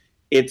off.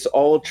 It's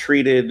all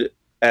treated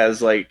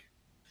as like,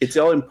 it's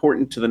all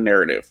important to the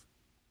narrative.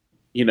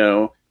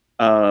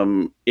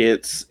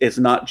 It's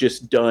not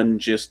just done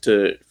just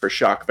for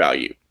shock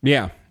value.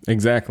 Yeah,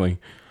 exactly.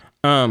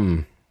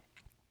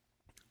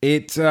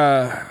 It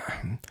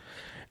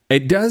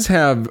does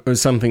have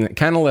something that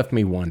kind of left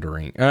me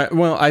wondering.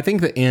 Well, I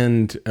think the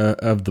end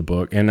of the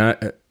book, and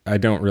I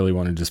don't really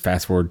want to just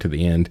fast forward to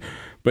the end,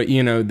 but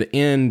the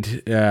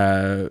end.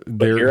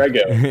 Here I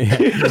go.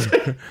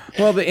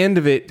 Well, the end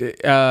of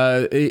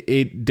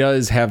it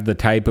does have the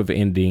type of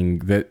ending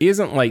that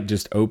isn't like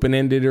just open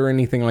ended or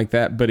anything like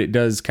that, but it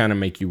does kind of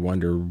make you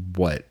wonder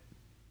what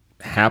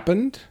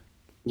happened.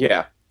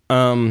 Yeah.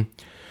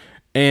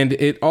 And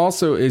it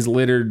also is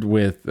littered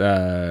with,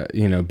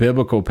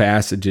 biblical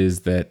passages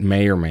that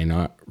may or may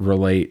not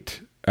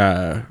relate.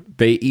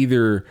 They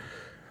either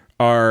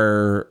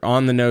are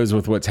on the nose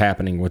with what's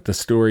happening with the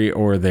story,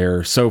 or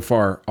they're so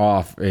far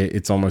off,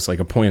 it's almost like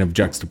a point of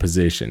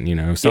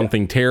juxtaposition.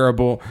 Something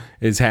terrible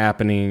is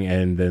happening,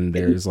 and then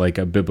there's like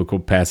a biblical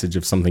passage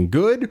of something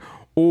good,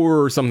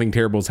 or something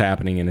terrible is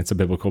happening, and it's a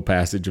biblical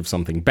passage of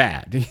something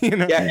bad.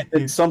 Yeah,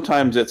 and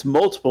sometimes it's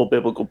multiple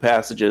biblical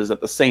passages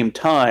at the same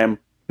time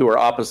who are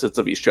opposites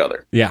of each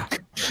other. Yeah.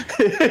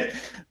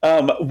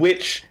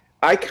 Which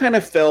I kind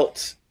of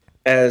felt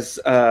as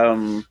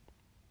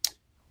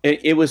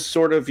it was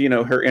sort of,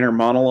 her inner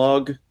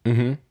monologue,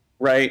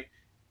 right?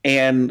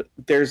 And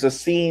there's a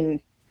scene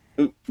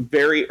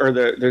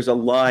there's a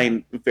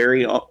line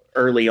very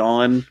early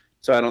on,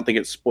 so I don't think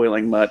it's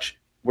spoiling much,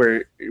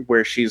 where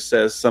she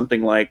says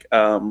something like,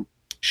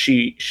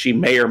 she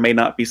may or may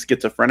not be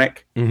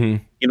schizophrenic.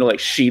 Like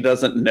she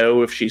doesn't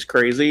know if she's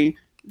crazy,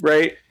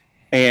 right?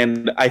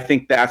 And I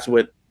think that's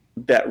what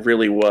that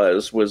really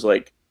was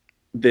like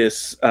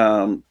this,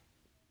 the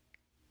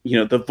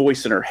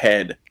voice in her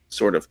head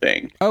sort of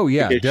thing. Oh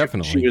yeah, because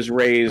definitely. She was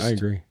raised, I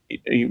agree,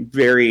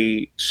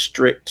 very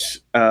strict,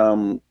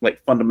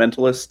 like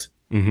fundamentalist.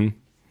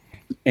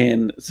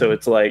 And so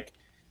it's like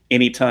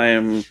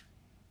anytime,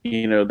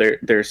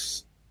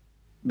 there's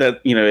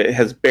that, it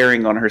has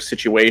bearing on her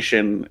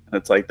situation.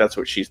 It's like, that's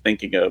what she's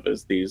thinking of,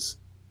 is these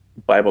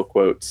Bible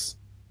quotes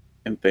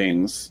and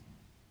things.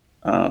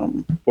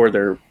 Or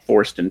they're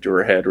forced into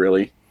her head,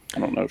 really. I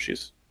don't know if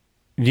she's...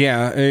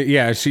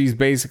 Yeah, she's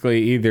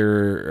basically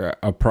either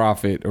a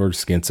prophet or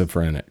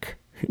schizophrenic.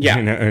 Yeah.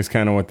 It's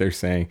kind of what they're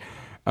saying.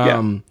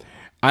 I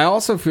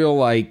also feel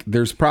like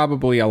there's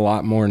probably a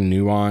lot more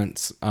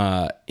nuance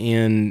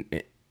in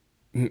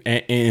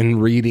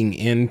reading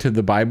into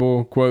the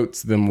Bible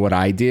quotes than what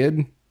I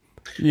did,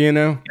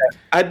 Yeah.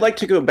 I'd like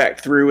to go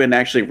back through and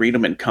actually read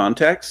them in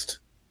context,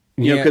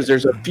 because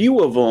there's a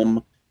few of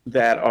them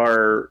that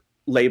are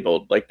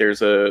labeled. Like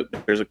there's a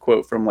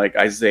quote from like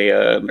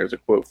Isaiah, and there's a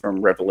quote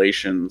from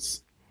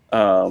Revelations,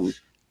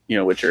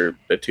 which are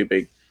the two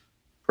big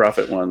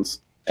prophet ones,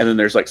 and then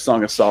there's like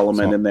Song of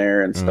Solomon in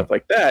there and stuff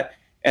like that.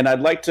 And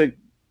I'd like to,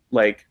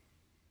 like,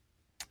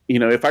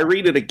 if I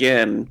read it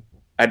again,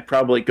 I'd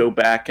probably go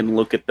back and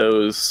look at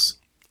those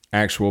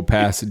actual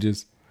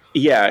passages,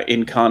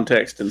 in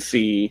context, and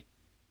see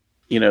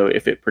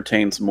if it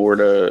pertains more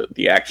to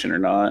the action or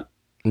not.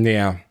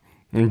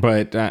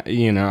 But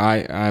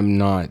I'm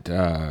not,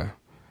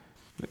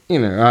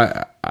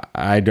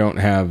 I don't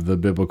have the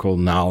biblical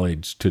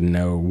knowledge to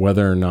know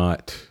whether or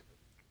not,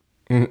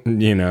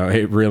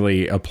 it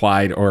really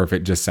applied, or if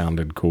it just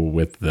sounded cool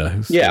with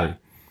the story. Yeah.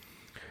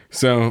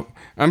 So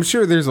I'm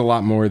sure there's a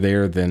lot more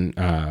there than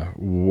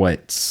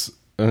what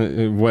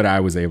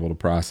I was able to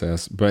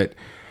process. But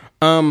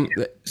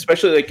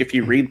especially like if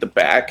you read the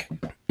back,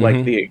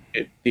 like the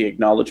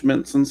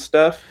acknowledgments and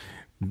stuff.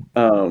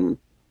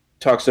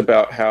 Talks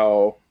about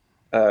how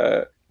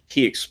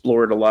he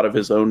explored a lot of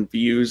his own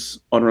views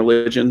on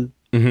religion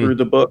through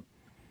the book.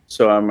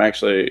 So I'm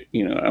actually,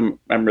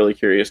 I'm really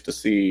curious to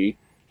see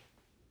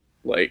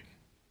like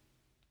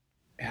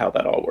how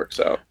that all works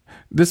out.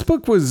 This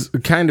book was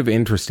kind of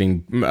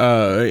interesting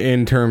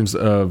in terms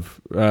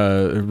of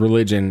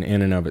religion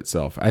in and of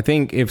itself. I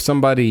think if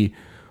somebody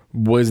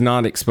was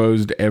not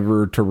exposed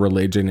ever to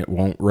religion, it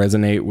won't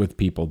resonate with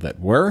people that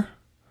were.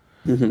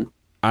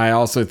 I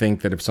also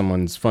think that if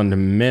someone's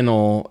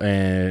fundamental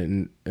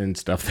and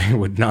stuff, they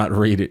would not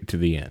read it to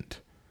the end.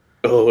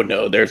 Oh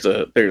no, there's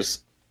a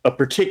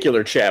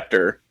particular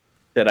chapter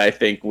that I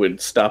think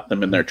would stop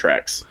them in their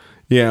tracks.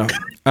 Yeah.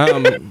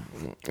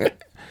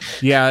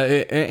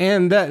 Yeah,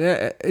 and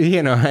that,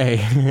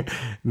 hey,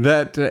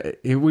 that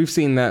we've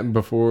seen that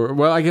before.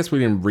 Well, I guess we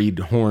didn't read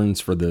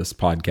Horns for this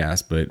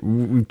podcast, but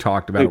we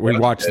talked about it. We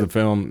watched the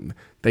film.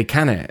 They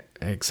kind of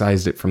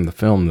excised it from the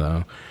film,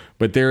 though.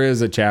 But there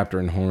is a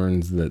chapter in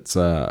Horns that's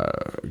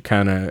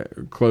kind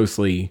of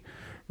closely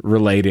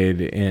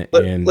related.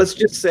 Let's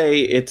just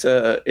say it's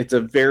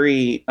a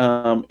very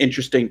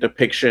interesting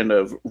depiction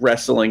of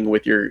wrestling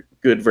with your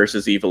good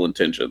versus evil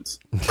intentions.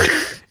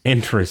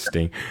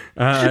 Interesting.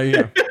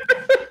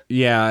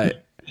 Yeah.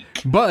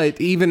 But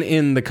even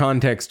in the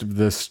context of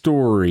the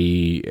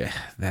story,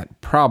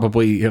 that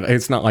probably,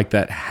 it's not like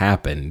that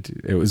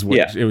happened. It was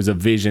it was a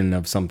vision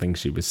of something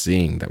she was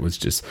seeing that was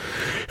just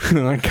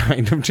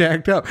kind of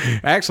jacked up.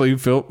 Actually,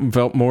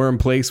 felt more in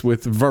place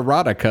with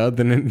Veronica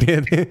than it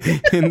did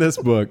in this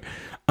book.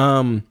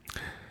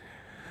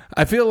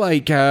 I feel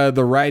like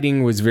the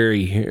writing was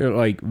very,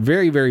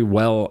 very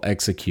well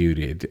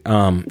executed.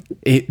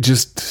 It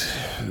just,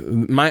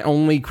 my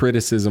only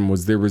criticism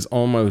was there was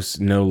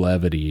almost no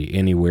levity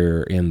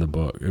anywhere in the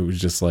book. It was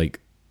just like,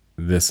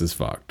 this is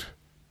fucked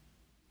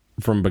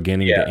from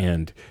beginning to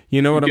end.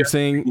 You know what I'm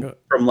saying?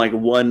 From like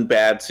one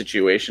bad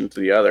situation to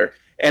the other,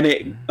 and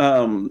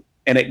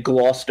it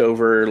glossed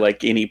over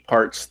like any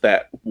parts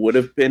that would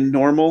have been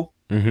normal.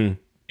 Mm-hmm. You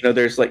know,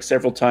 there's like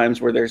several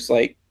times where there's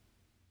like,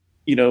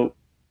 you know,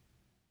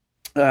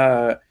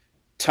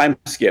 time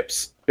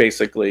skips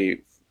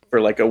basically for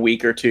like a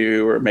week or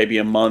two or maybe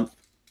a month,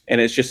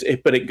 and it's just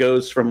but it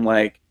goes from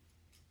like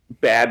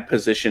bad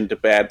position to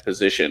bad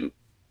position,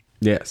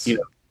 yes, you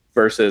know,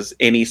 versus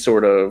any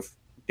sort of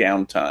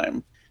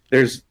downtime.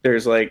 There's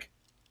like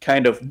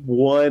kind of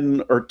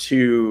one or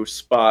two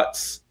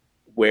spots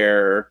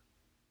where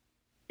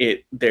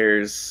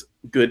there's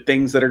good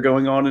things that are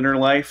going on in her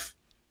life,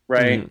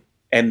 right?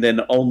 And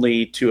then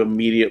only to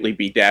immediately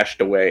be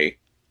dashed away.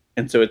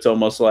 And so it's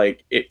almost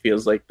like it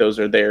feels like those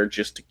are there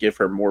just to give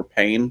her more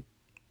pain.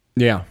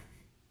 Yeah.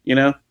 You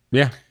know?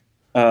 Yeah.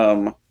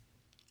 But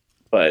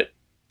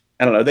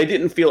I don't know. They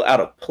didn't feel out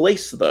of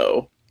place,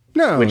 though.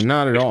 No,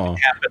 not at all.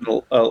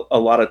 Happen a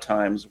lot of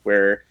times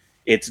where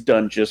it's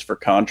done just for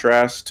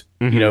contrast,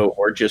 you know,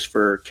 or just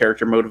for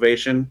character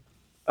motivation.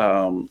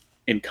 In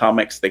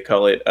comics, they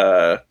call it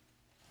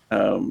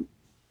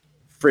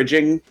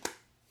fridging.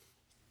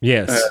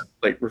 Yes.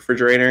 Like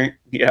refrigerating.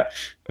 Yeah.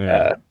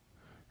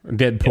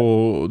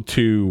 Deadpool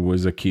 2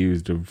 was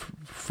accused of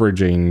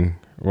fridging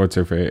what's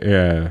her face?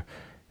 Yeah,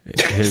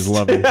 his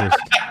love interest.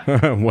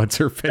 What's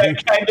her face?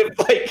 That kind of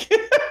like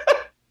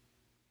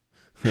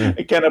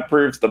it kind of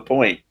proves the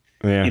point.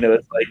 Yeah, you know,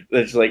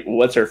 it's like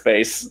what's her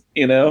face?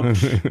 You know?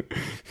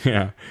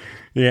 yeah.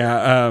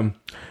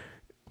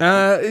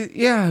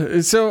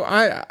 So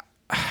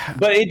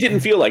but it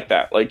didn't feel like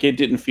that. Like it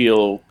didn't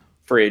feel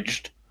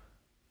fridged,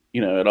 you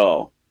know, at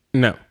all.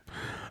 No.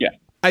 Yeah,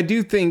 I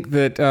do think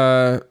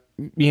that.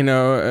 You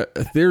know,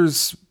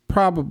 there's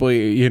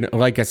probably, you know,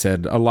 like I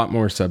said, a lot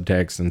more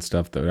subtext and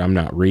stuff that I'm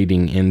not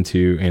reading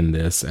into in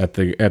this at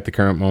the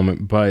current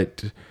moment.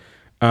 But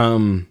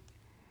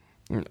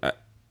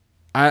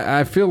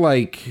I feel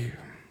like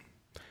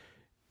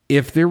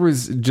if there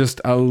was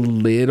just a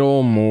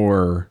little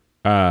more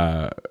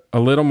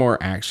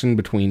action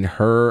between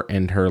her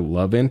and her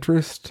love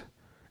interest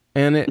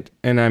in it,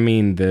 and I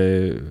mean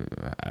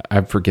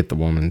I forget the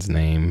woman's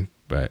name,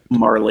 but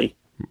Marley,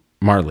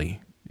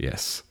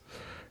 yes.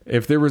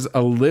 If there was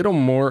a little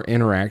more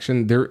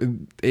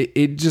interaction,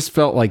 it just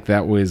felt like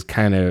that was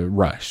kind of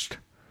rushed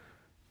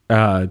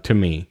to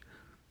me.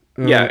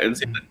 Yeah,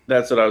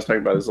 that's what I was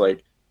talking about. Is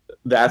like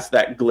that's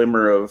that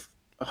glimmer of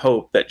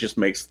hope that just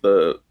makes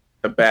the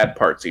bad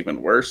parts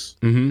even worse.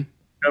 Mm-hmm. You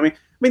know what I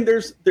mean,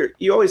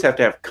 you always have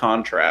to have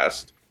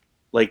contrast.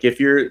 Like if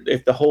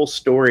the whole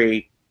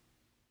story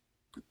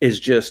is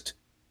just,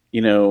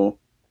 you know,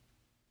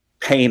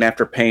 pain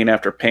after pain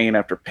after pain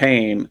after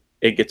pain,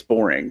 it gets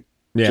boring.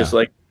 Yeah. Just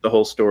like the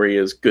whole story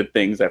is good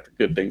things after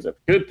good things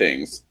after good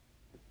things.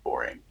 It's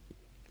boring.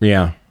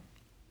 Yeah.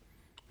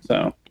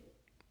 So.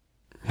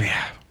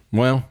 Yeah.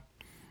 Well.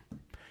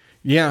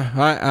 Yeah,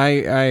 I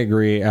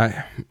agree.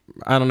 I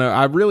don't know.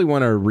 I really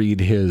want to read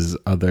his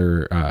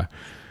other.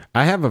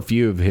 I have a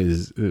few of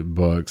his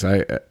books.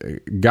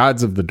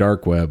 Gods of the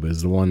Dark Web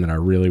is the one that I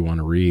really want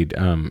to read.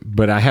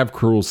 But I have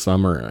Cruel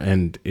Summer,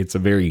 and it's a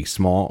very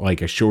small,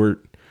 like a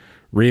short,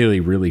 really,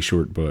 really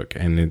short book,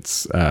 and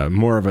it's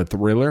more of a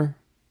thriller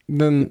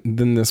than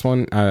this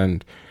one.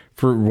 And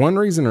for one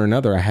reason or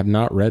another, I have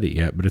not read it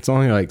yet, but it's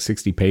only like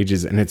 60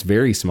 pages, and it's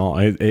very small.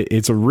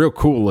 It's a real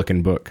cool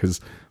looking book because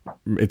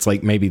it's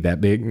like maybe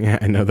that big.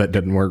 I know that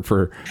doesn't work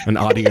for an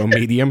audio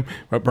medium,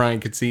 but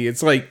Brian could see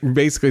it's like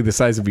basically the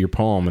size of your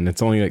palm, and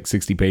it's only like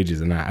 60 pages.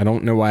 And I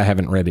don't know why I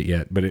haven't read it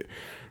yet, but it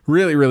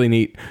really, really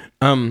neat.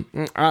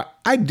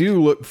 I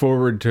do look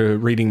forward to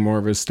reading more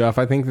of his stuff.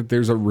 I think that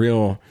there's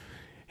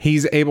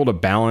he's able to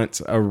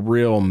balance a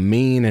real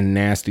mean and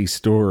nasty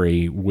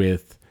story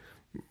with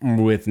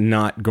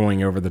not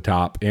going over the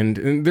top.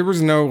 And there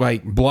was no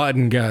like blood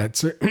and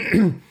guts.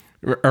 There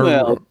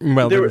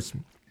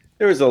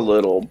was a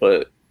little,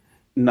 but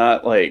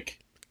not like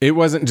it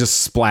wasn't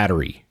just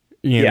splattery.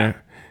 You know?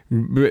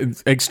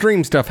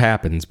 Extreme stuff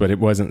happens, but it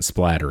wasn't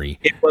splattery.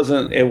 It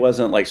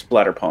wasn't like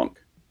splatterpunk.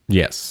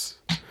 Yes.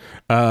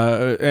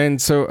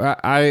 And so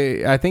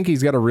I think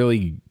he's got a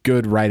really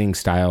good writing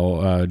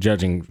style,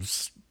 judging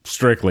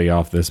strictly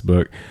off this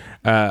book.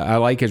 I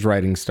like his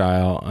writing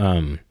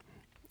style.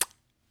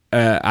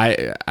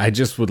 I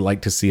just would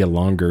like to see a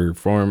longer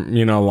form,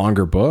 a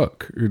longer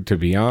book, to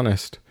be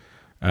honest.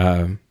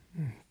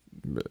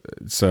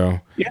 So,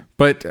 yeah.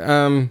 But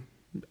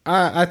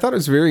I thought it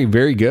was very,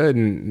 very good,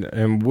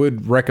 and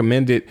would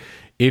recommend it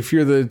if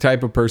you're the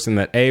type of person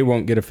that A,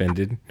 won't get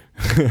offended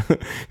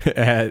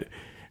at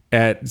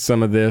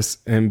some of this,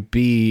 and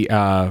B,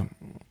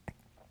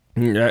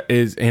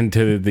 is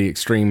into the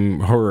extreme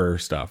horror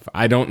stuff.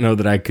 I don't know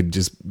that I could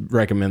just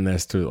recommend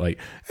this to, like,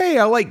 hey,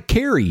 I like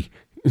Carrie.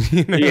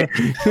 Yeah.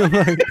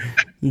 Like,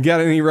 you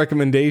got any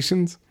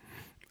recommendations?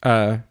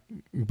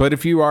 But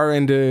if you are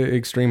into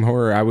extreme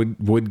horror, I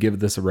would give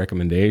this a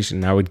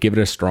recommendation. I would give it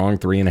a strong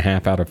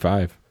 3.5 out of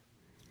 5.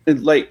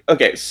 Like,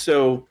 okay,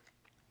 so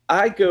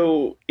I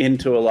go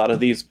into a lot of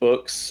these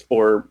books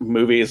or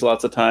movies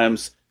lots of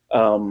times.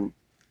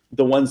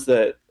 The ones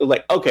that,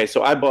 like, okay,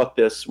 so I bought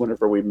this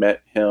whenever we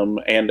met him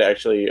and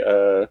actually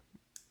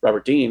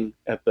Robert Dean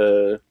at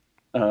the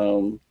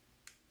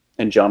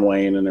and John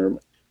Wayne and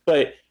everybody.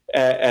 But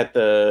at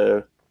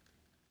the,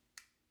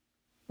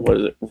 what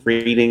is it,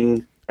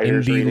 reading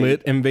Indie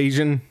Lit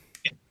Invasion.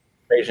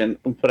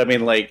 But I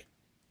mean, like,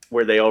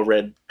 where they all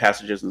read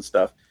passages and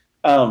stuff.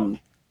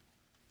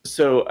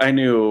 So I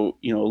knew,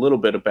 a little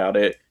bit about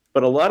it,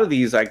 but a lot of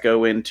these I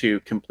go into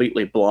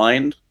completely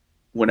blind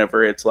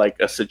whenever it's like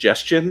a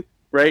suggestion,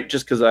 right?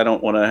 Just because I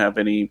don't want to have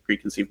any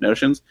preconceived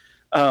notions.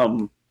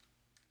 And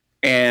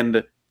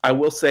I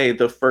will say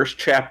the first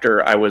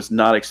chapter I was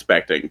not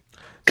expecting.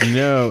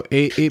 No,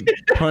 it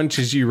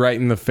punches you right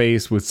in the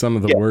face with some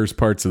of the worst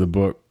parts of the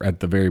book at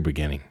the very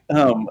beginning.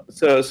 So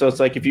it's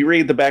like, if you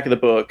read the back of the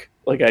book,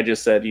 like I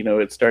just said,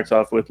 it starts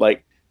off with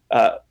like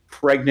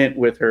pregnant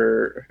with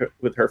her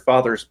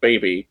father's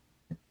baby.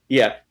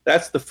 Yeah,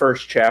 that's the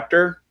first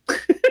chapter.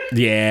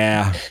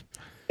 Yeah.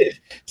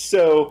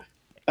 So,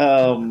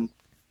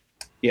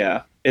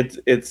 yeah,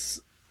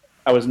 it's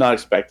I was not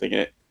expecting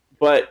it,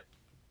 but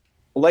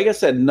like I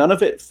said, none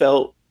of it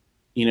felt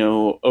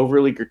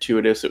overly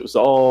gratuitous. It was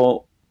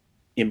all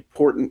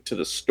important to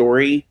the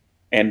story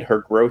and her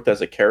growth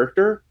as a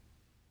character.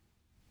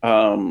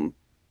 I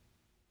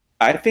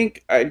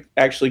think I'd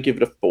actually give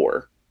it a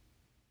 4.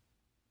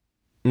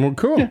 Well,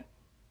 cool. Yeah,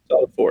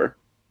 solid 4.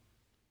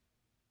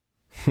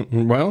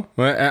 Well,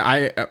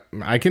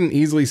 I can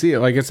easily see it.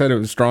 Like I said, it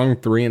was strong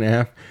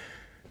 3.5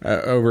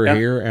 over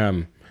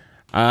here.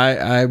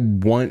 I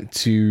want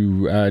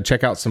to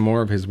check out some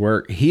more of his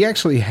work. He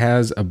actually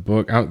has a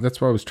book. That's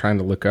what I was trying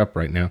to look up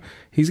right now.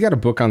 He's got a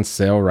book on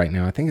sale right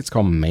now. I think it's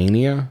called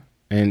Mania,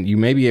 and you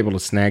may be able to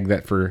snag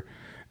that for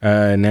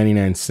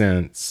 99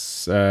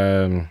 cents.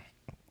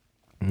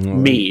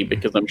 Me,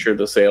 because I'm sure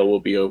the sale will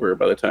be over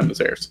by the time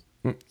this airs.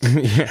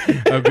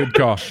 Yeah. Oh, good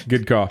call.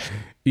 Good call.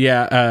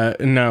 Yeah.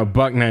 No,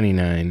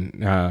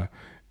 $1.99.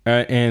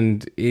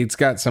 And it's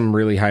got some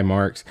really high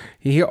marks.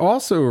 He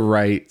also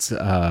writes,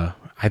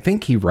 I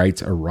think he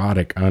writes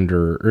erotic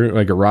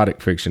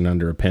fiction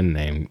under a pen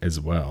name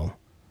as well.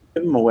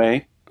 Give him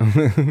away.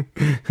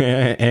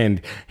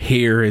 And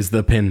here is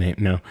the pen name.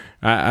 No,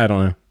 I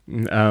don't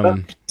know.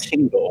 Chuck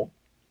Tingle.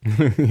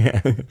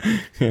 Yeah.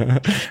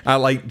 I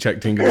like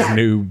Chuck Tingle's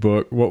new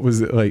book. What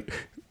was it like?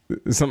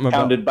 Something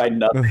about Founded by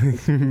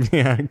Nothing.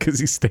 Yeah, because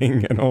he's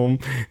staying at home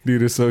due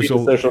to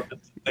social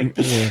distancing.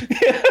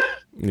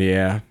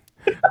 Yeah.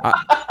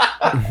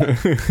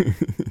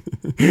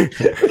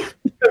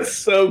 That's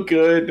so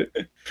good.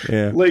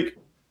 Yeah. Like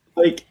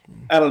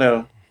I don't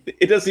know.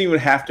 It doesn't even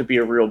have to be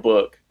a real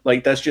book.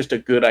 Like, that's just a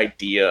good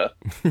idea.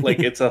 Like,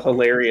 it's a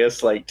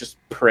hilarious, like, just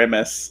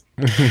premise.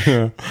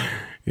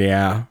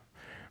 Yeah.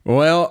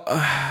 Well,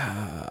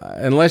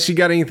 unless you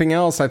got anything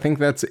else, I think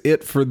that's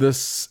it for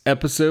this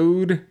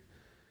episode.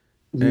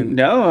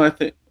 No, I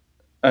think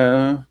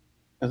I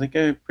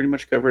pretty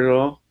much covered it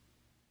all.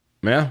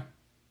 Yeah.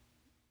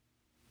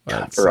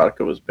 God,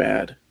 Veronica was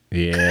bad.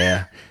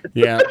 Yeah.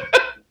 Yeah.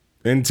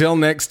 Until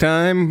next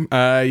time,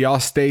 y'all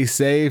stay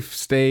safe.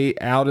 Stay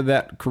out of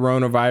that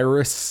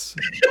coronavirus.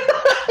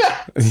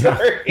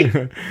 Sorry.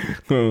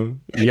 Y'all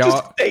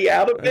just stay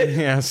out of it.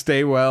 Yeah,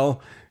 stay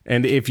well.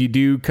 And if you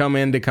do come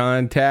into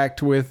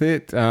contact with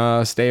it,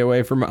 stay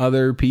away from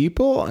other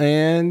people,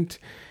 and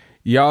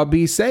y'all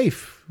be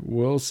safe.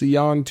 We'll see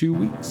y'all in 2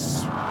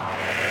 weeks.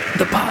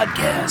 The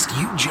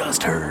podcast you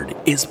just heard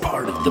is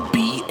part of the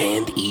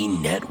B&E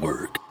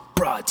Network,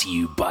 brought to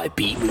you by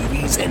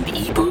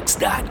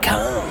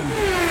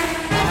bmoviesandebooks.com.